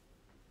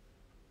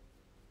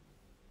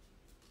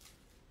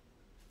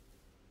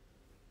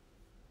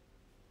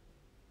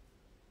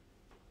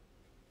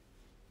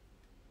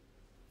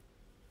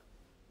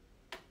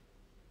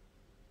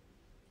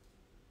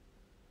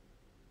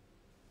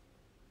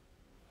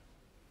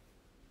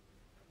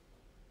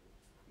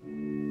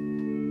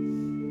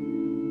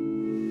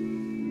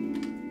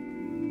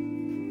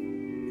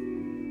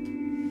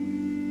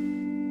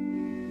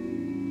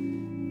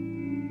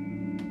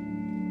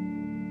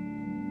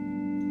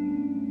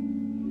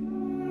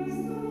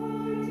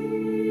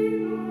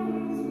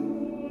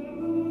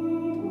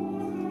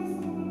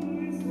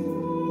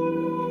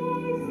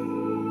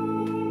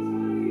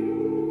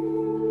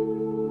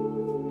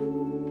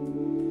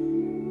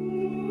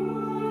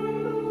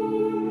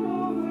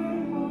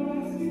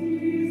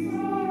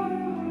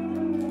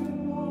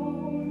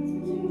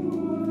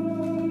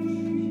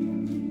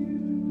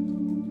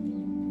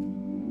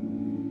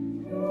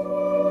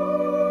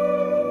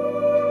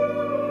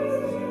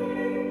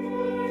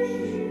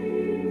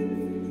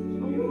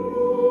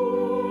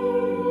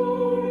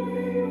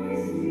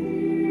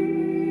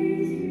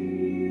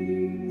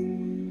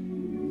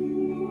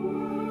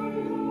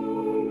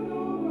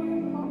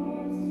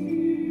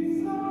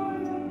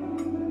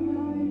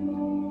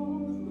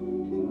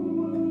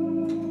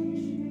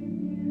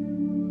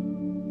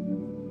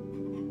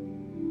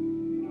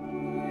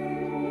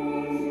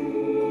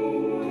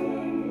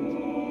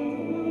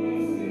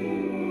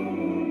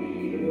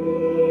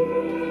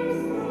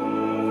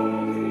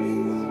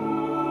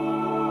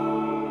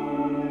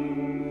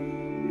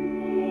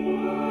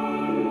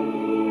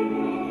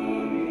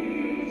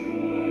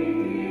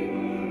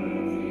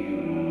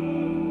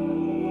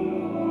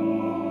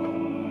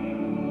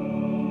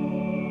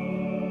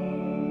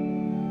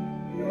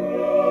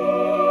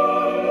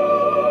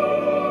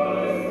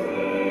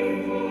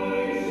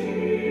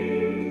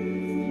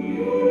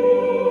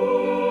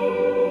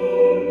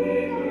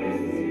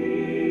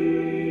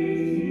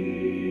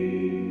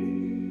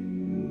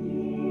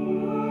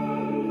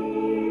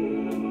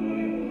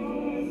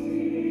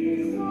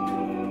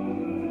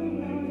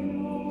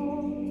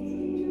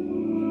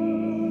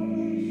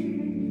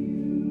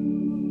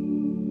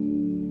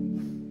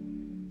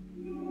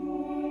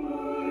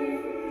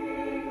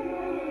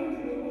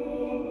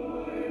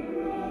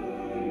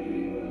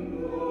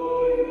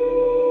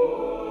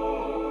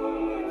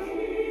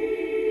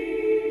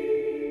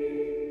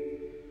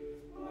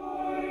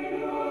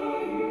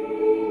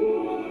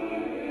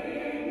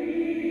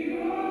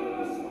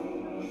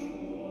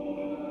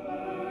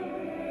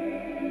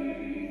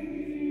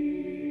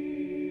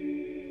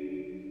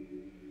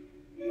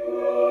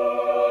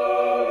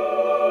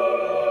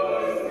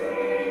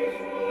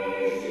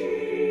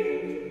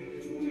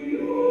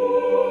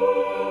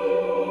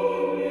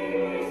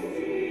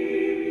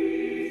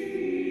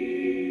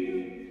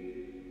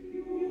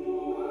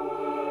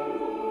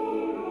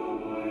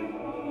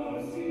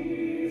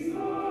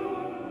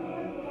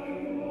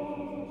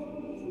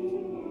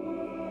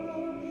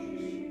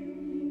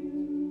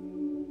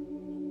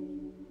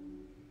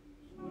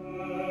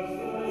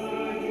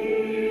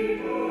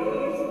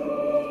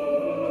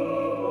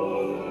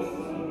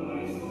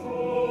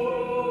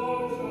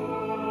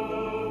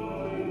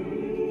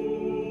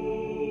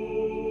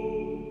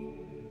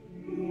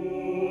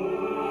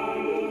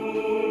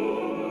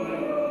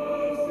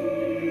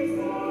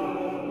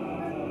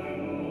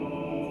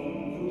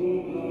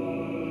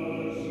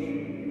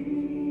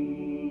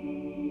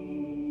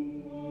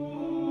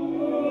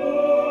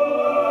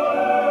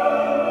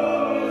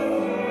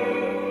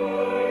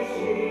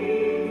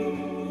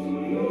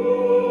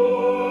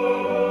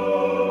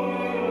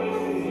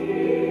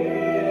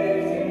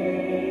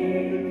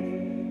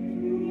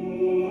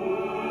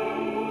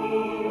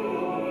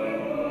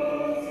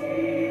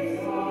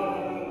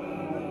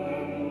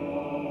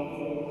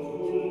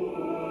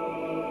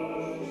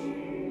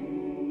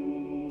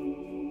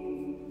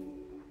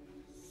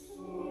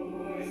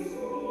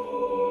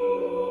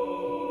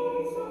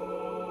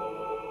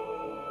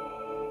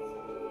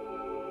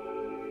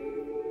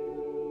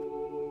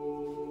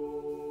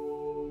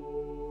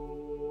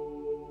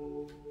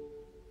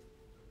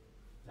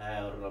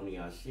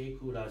 aioninia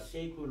saecula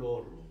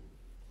saeculorum.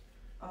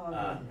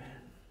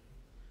 Amen.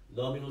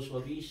 Dominus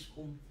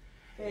vobiscum,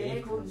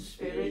 et cum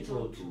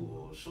spiritu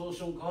tuo,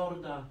 sosum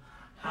corda,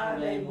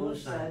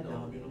 habemus ad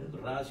Dominum,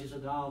 gratias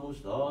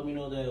damus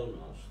Domino Deo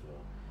nostro,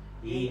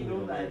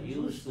 dignum et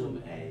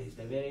justum est,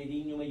 et vere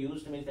dignum et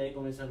justum et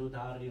tecum et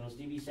salutarium,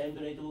 tibi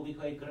semper et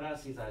ubique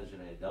gratias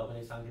agere,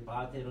 Domine Sancti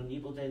Pater,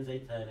 omnipotens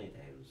aeterni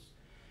Deus,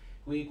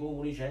 qui cum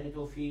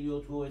unigenito Filio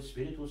tuo et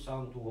Spiritus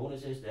Sancto,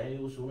 unus est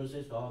Deus, unus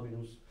est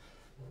Dominus,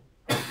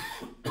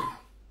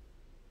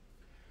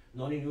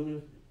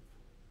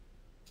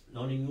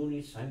 non in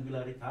unis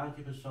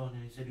singularitate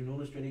personae, sed in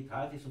unus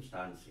trinitate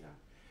substantia,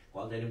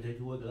 qual denim de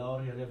tua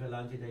gloria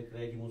revelanti de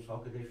credimus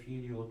hoc de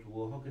Filio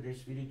tuo, hoc de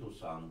Spiritus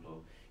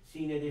Sancto,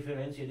 sine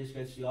differentia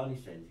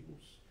discretionis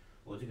sentimus,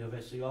 utica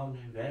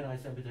versione verae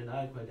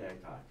sempiternaeque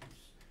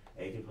deitatis,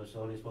 et in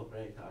personis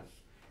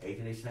propretas, et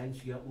in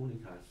essentia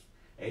unitas,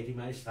 et in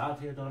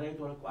maestatia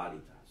doretur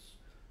qualitas,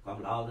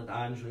 quam laudat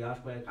angeli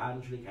asque et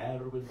angeli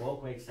cherubim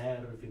voque ex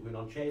serafim, qui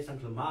non cessant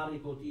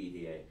clamari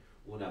quotidie,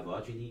 una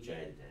voce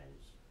dicentes,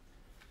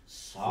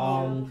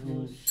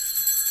 Sanctus,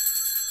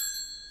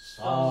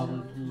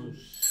 Sanctus,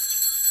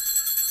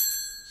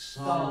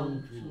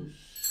 Sanctus,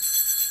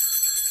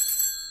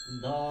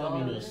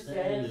 Dominus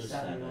Deus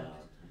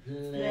Sabaoth,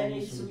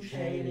 plenis in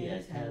caeli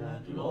et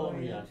terra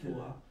gloria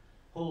tua,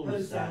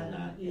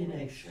 Hosanna in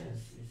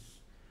excelsis,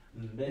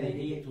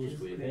 benedictus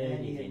qui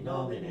venit in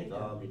nomine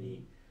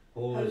Domini,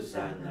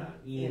 Hosanna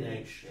in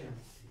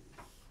excelsis.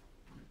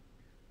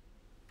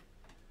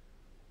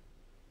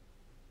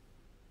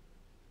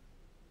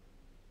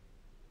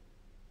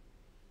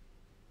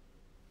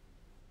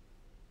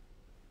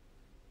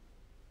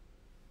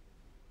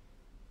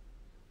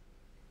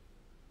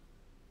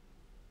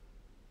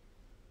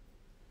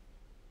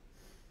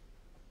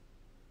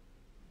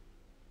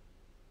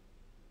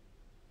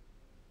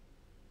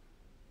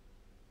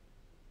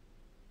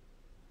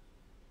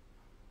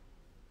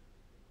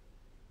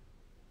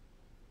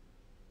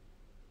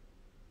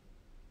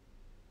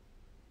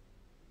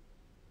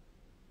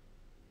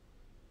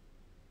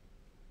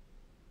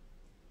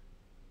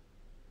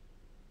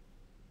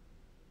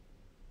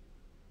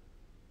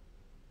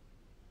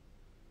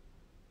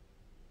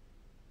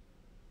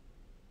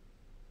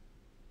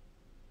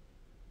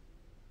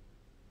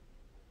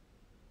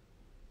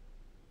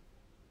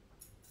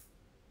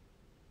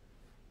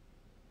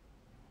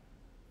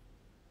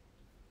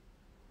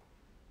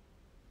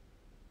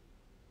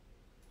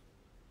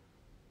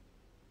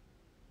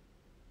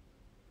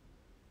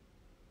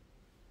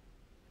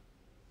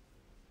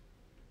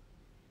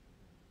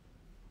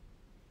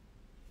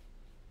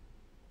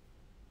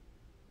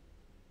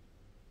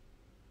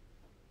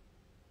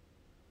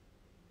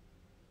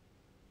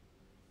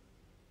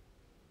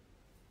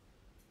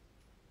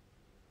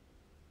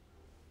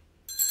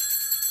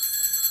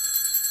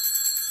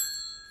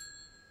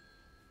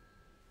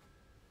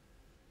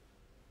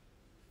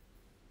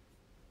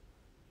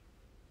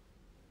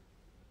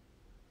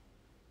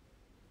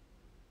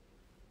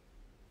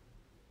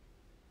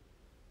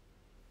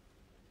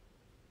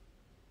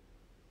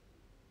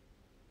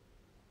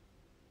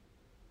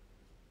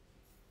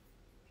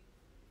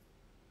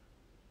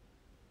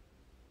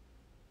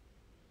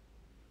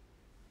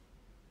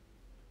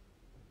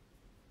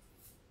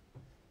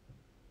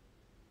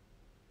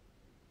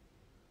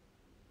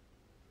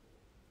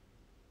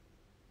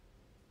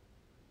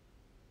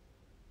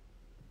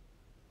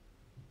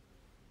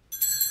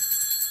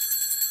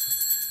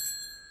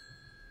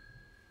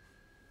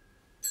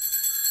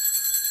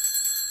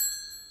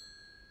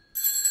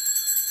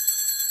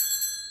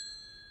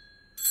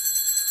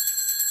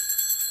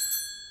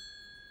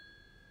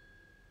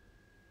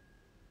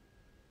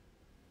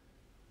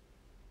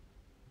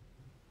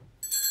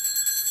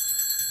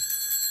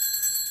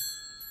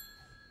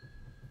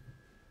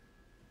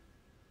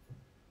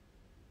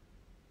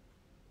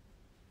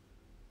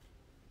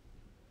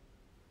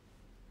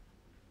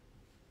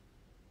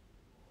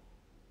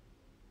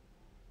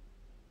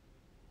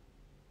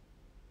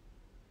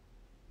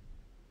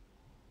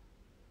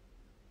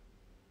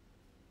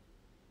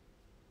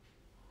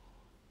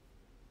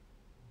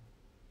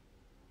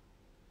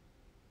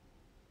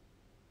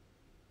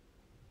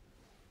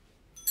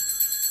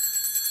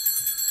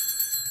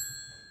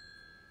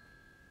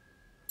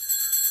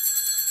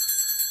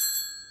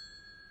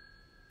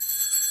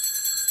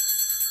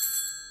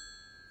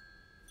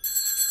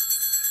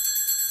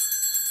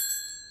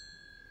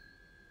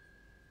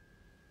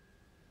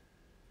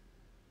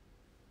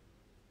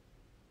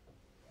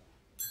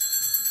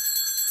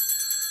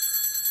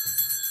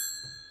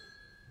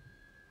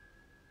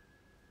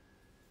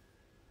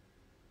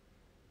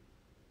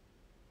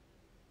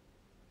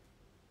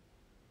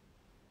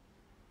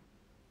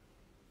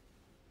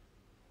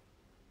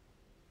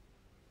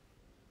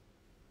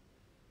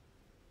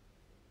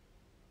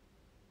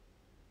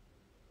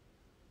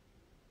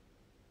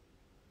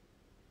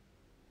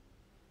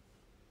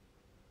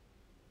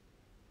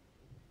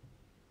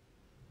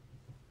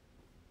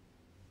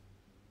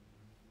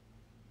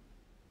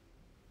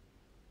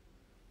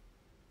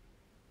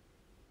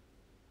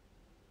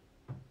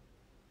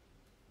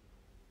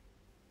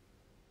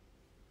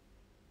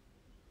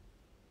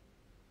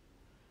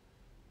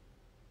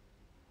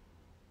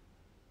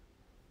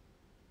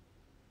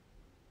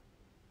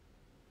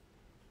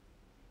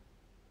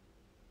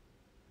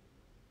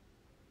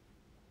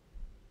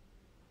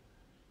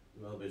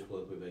 nobis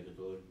quoque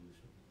peccatoribus.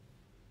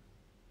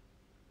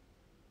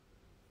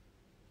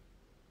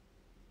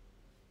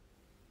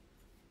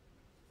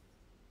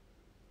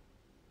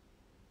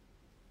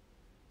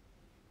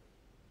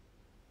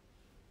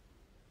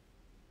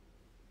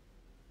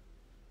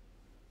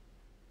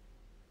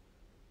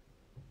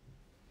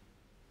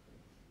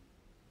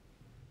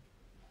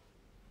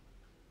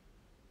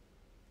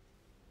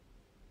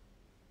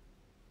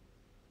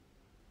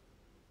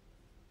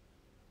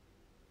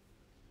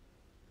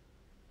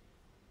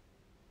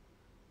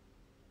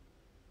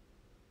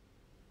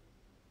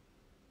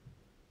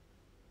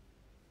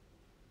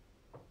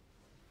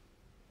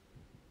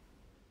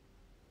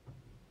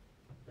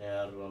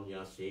 Per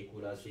omnia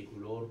saecula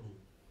saeculorum.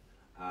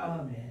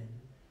 Amen.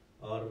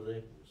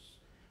 Oremus.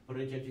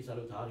 Protetti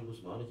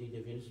salutaribus moniti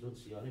divinis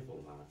nuntione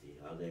formati.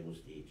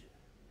 Ademus dice.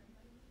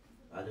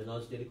 Ad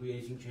nostri qui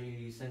es in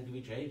celi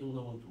sanctificet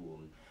nomen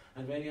tuum,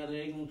 and veniat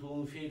regnum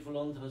tuum fiat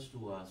voluntas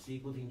tua,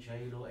 sicut in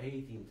cielo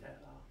et in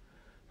terra.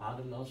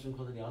 Panem nostrum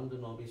quotidianum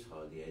nobis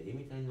hodie, et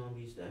dimitte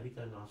nobis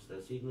debita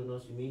nostra, sicut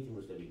nos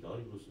dimittimus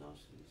debitoribus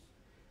nostris,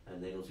 et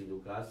ne nos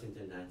inducas in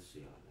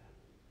tentationem,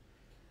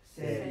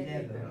 Sed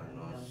libera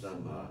nos a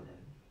male.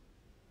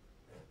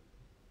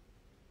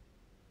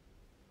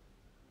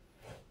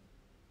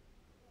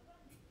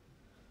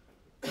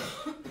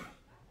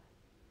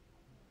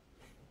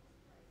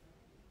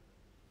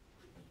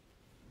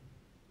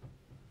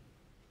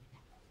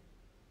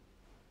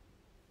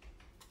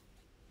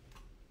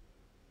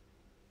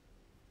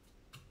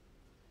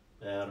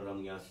 Per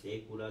omnia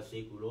saecula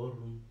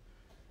saeculorum.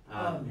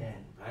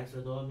 Amen. Pax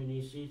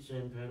Domini sit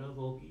semper a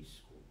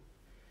vobiscum,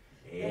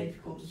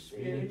 et cum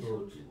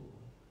spiritu tuo.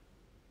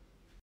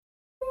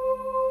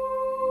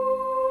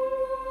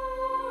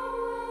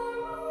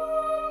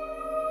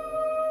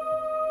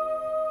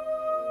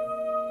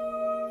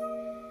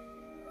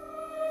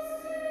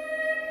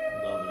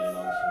 Domine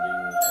non sum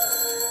dignus.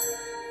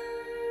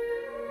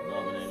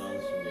 Domine non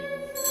sum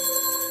dignus.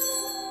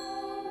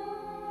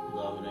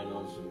 Domine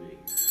non sum dignus.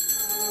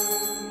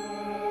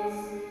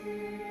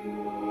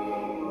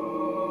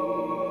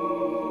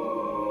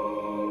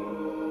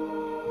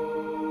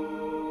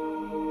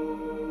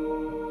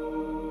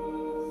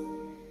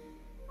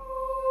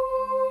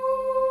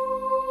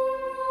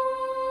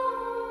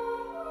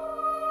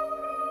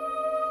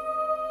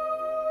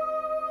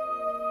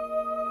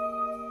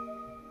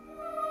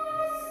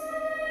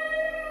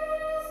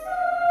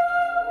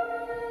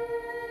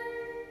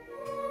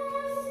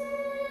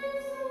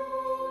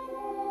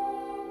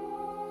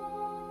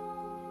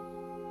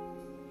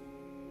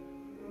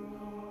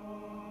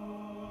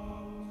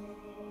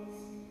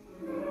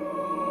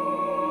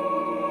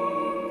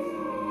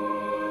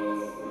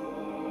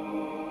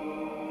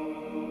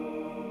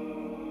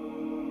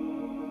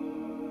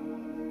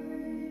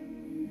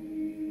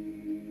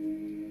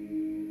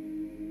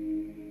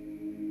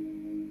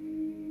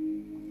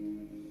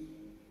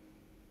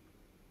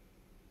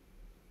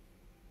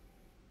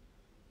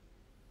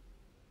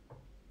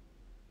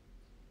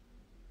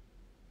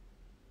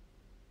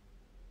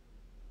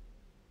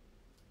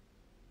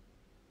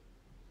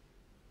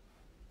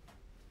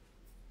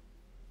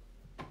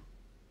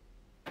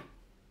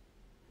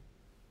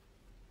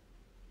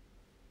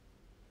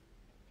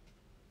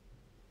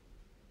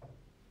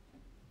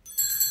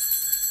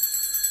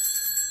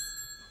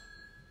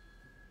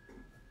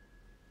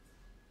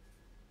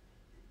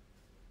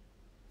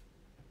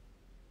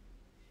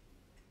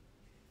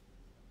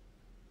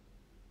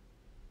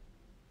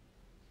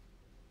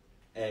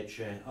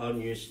 Ecce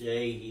omnius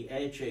Dei,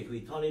 ecce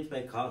qui tollit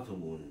peccatum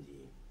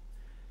mundi.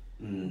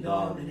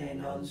 Domine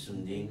non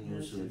sum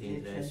dignus ut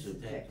intres sub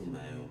tectum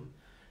meum,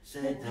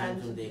 sed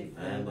tantum dic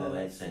verbo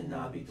et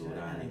sendabitur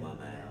anima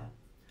mea.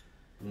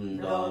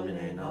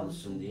 Domine non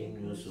sum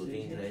dignus ut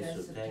intres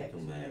sub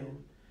tectum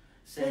meum,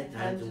 sed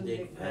tantum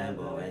dic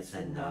verbo et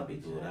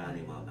sendabitur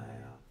anima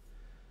mea.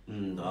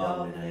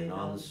 Domine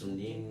non sum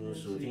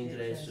dignus ut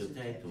intres sub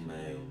tectum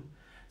meum,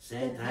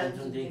 sed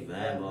tantum dic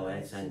verbo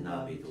et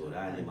sendabitur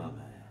anima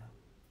mea.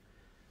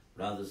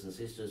 Brothers and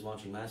sisters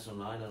watching Mass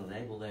online and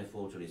unable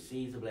therefore to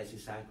receive the Blessed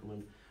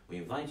Sacrament, we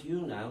invite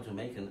you now to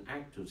make an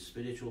act of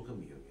spiritual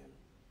communion.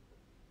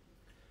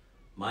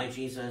 My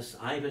Jesus,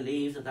 I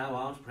believe that thou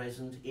art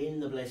present in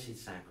the Blessed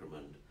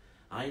Sacrament.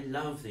 I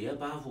love thee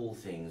above all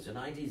things, and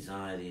I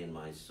desire thee in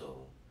my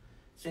soul.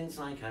 Since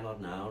I cannot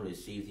now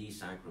receive thee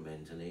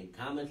sacramentally,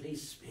 come at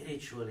least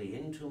spiritually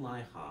into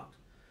my heart.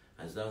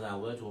 As though thou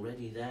wert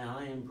already there,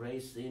 I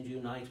embrace thee and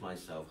unite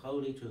myself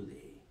wholly to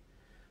thee.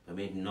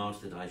 Permit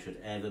not that I should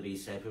ever be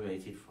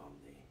separated from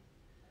thee.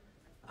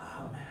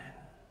 Amen. Amen.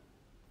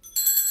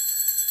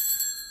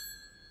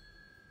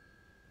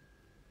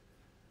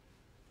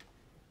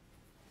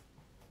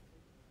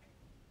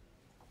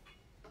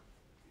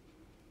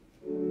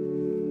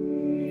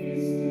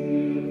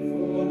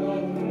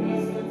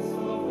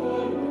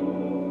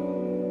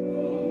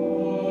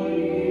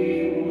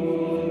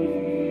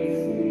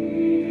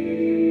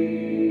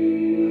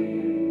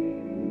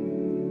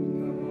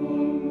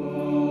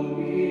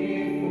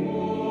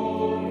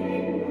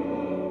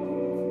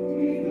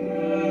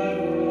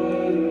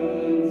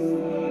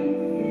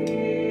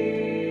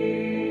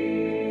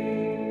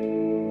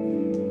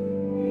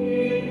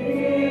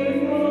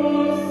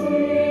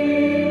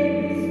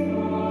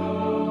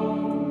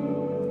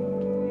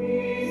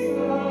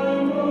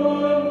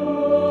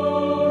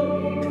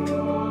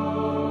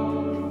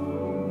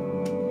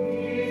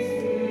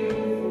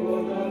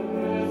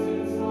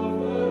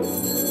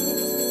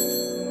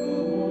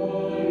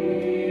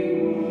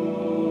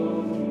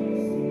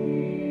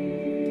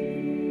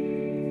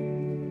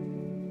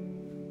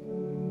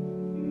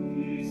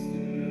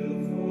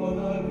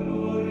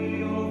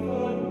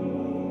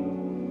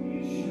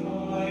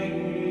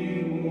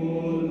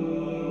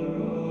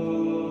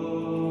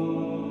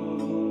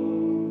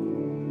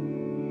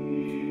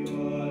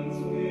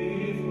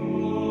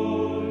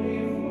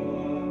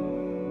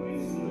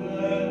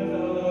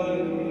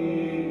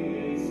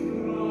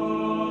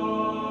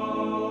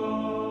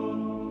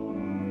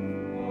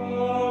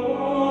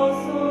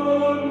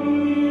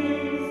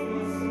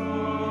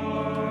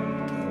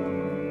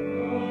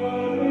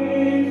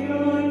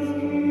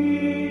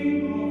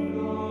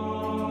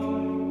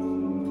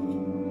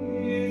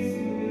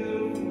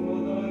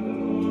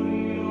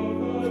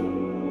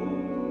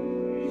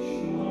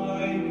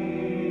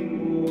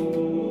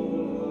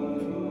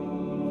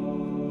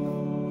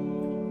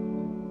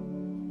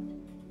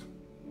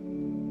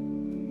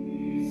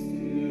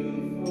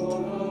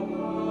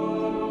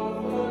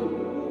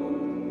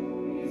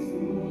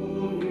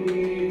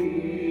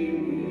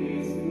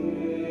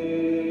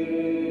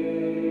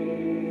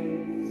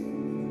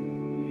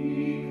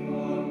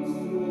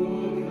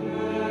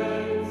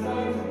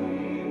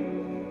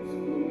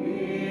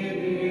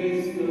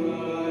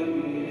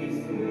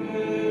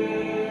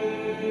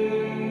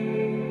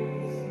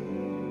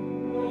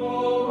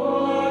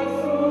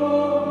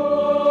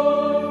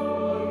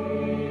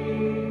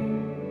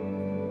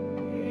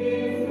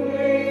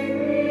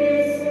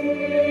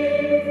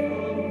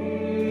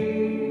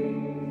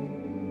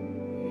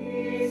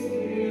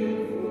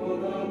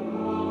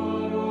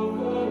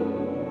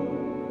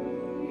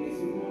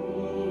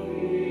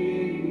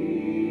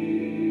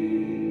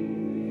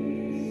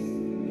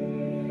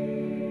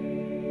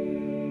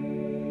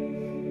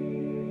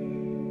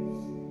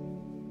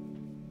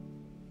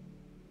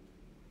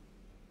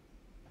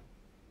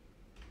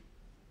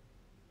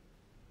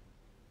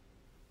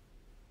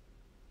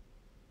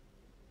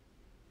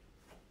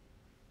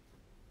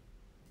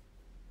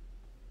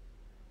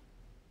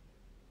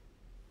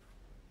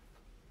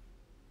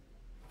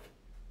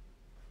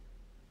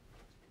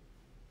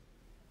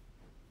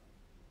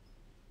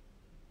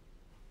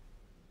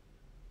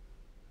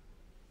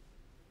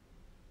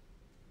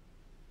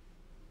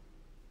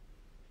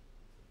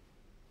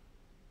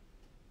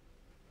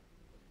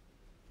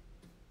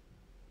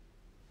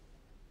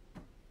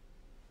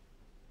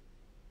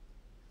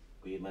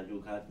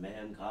 maducat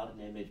meam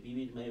carnem et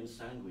vivit meum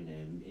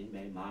sanguinem in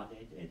me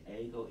madet et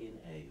ego in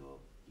ego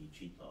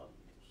dicit Dominus.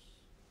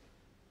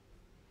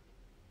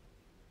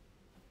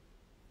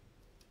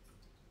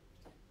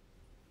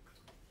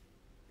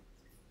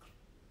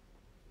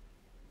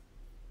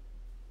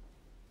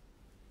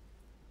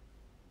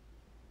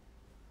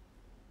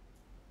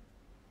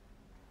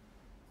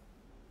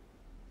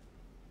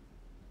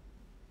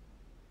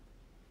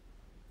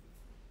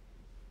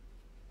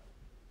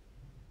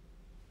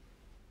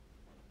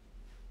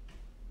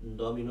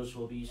 Dominus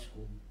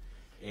vobiscum,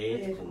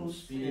 et cum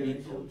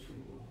spiritu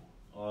tuo,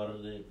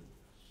 orde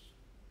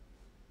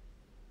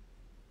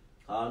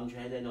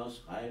concede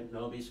nos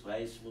nobis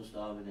quesumus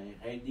Domine,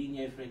 et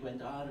digne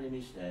frequentare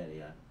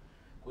mysteria,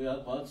 quia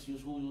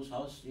potius huius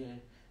hostiae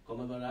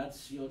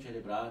commemoratio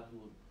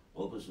celebratur,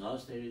 opus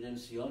nostre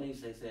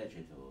redemptionis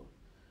exercitor,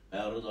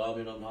 per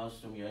Dominum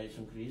nostrum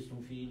Iesum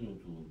Christum Filium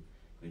tuum,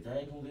 qui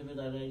tecum vivit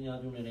a regna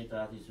ad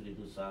unitatis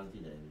Spiritus Sancti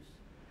Deus,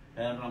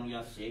 per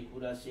omnia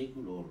saecula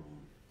saeculorum.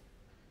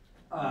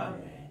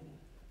 Amen.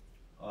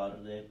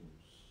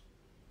 Ordemus.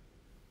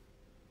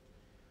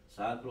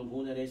 Sacrum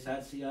punere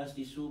satias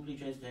di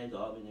supplices te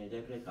Domine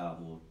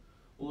deprecamur,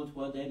 ut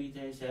quod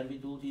debite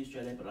servitutis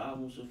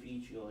celebramus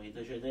officio, et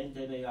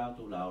accedente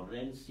beato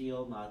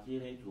Laurentio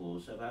martire tuo,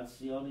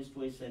 servationis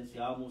tue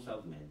essentiamus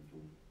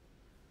augmentum.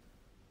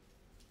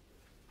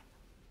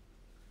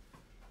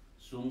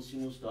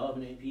 Sumsimus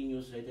Domine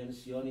pignus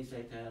redemptionis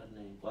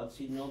aeterne, quod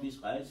sit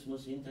nobis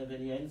raesmus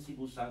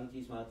intervenientibus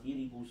sanctis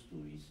martiribus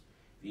tuis,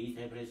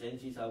 vitae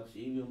presentis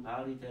auxilium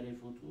paritere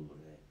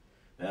future,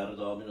 per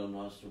Dominum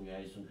nostrum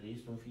Iesum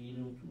Christum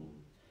Filium tuum,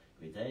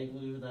 qui tecum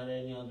vivit a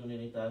regna ad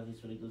unitatis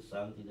Spiritus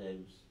Sancti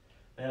Deus,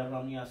 per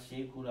omnia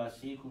saecula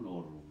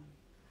saeculorum.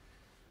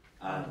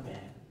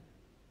 Amen.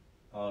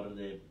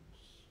 Ordemus.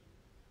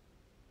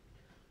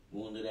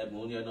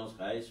 Mundia nos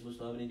caesimus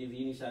Domini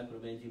divini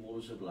sacramenti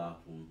molus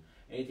oblatum,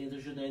 et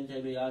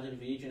intercedente beater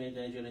Virgine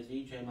Dei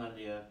Genetrice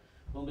Maria,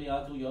 cum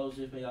beato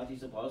Iosef,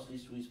 beatis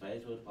apostolis tuis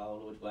Petro et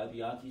Paulo, et quae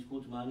beatis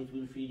cut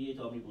manitur Filii et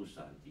omnibus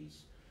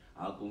sanctis,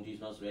 acuntis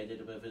nos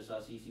redete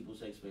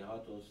professasibus ex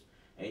beatos,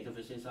 et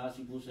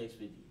professasibus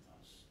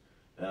expeditos,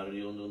 per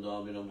iundum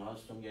Dominum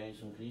nostrum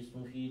Iesum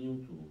Christum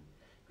Filium tuum,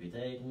 qui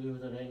tecum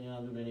vivit a regna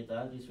ad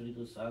unitatis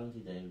Spiritus Sancti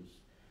Deus,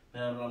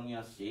 per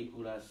omnia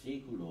saecula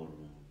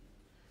saeculorum.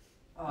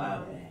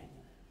 Amen.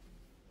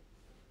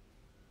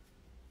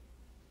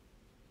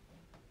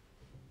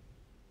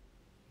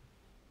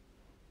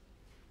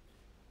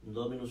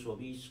 Dominus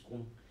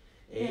vobiscum,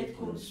 et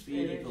cum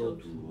spiritu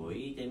tuo,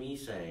 ite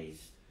missa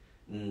est,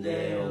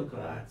 Deo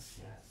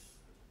gratias.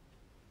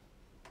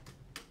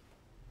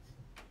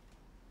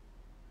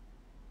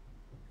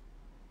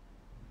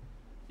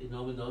 Sit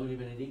nomen Domini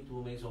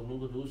benedictum ex hoc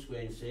nunc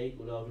usque in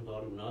saecula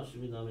auditorium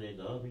nostrum, in nomine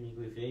Domini,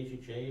 qui feci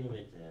caelum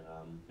et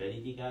terram,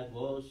 benedicat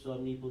vos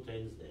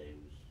omnipotens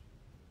Deus,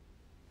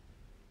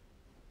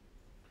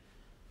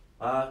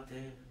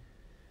 Pater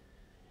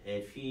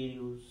et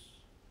Filius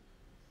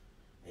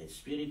et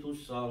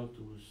Spiritus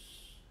Sanctus.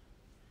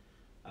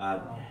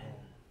 Amen.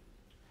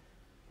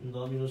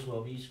 Dominus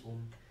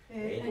vobiscum,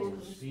 et cum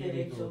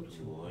spiritu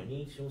tuo,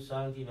 initium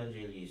sancti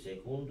Evangelii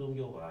secundum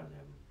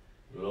Ioannem.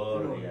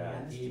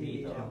 Gloria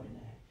tibi,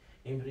 Domine.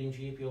 In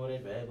principio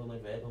erat verbum,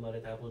 et verbum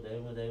erat apud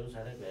Deum, et Deus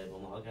erat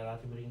verbum, hoc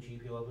erat in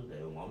principio apud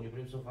Deum,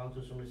 omnibus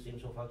factus sum est,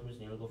 ipso factum est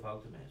nihil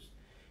factum est.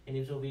 In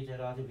ipso vita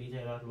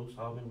erat lux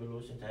homin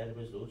velus in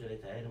terris luce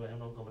et terra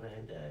non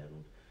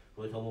comprehenderunt.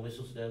 Poet homo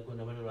missus Deo quod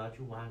nomen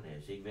ratio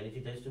humanae, sic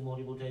veniti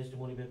testimoni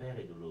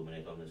pepere du lumine,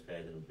 et omnes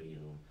crederunt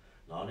primum.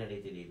 Non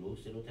erit illi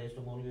lux, illo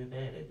testimoni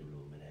pepere du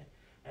lumine.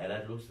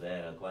 Erat lux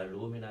vera, quae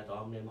luminat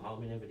omnem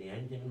hominem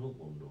venientem in hoc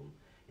mundum.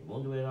 In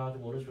mundo erat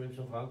mulus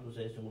ipsum factus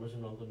est, mulus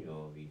non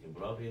coniovit, in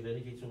propria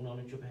veritate non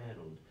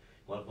inceperunt,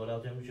 quod quod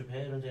autem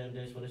inceperunt, eram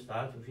des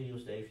volestatum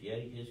Filius Dei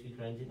fiericis qui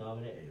crent in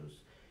nomine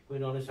eus, qui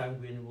non est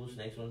sanguinibus,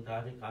 nec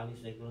voluntate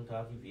canis, nec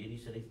voluntate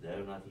viris, et ex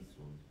Deo natis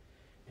sunt.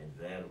 Et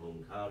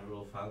verbum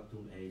caro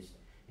factum est,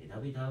 et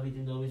habitavit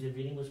in nobis et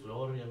venimus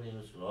gloriam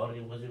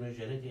quasi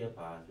unigeniti a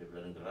Patre,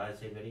 plenum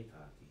gratiae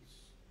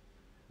veritatis.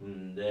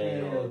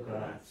 Deo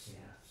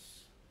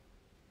gratias.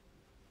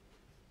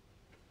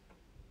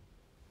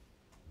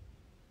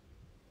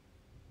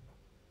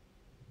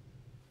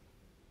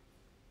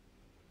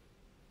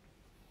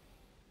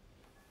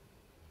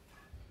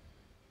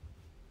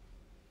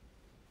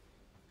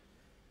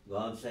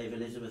 God save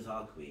Elizabeth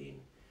our Queen,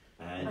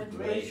 and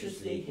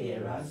graciously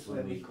hear us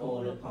when we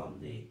call upon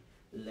thee.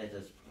 Let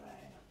us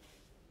pray.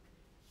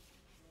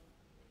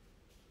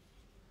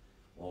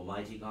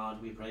 Almighty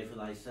God, we pray for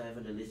thy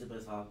servant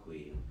Elizabeth our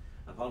Queen,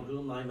 upon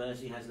whom thy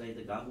mercy has laid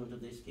the government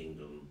of this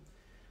kingdom.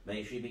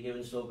 May she be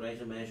given so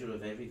great a measure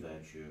of every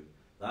virtue.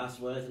 Thus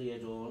worthily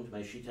adorned,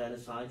 may she turn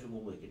aside from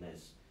all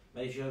wickedness.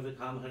 May she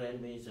overcome her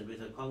enemies, and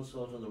with her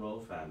consort and the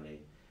royal family,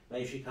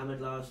 may she come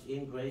at last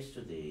in grace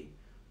to thee,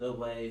 the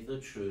way, the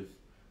truth,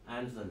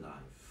 and the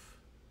life.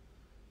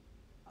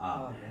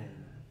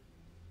 Amen.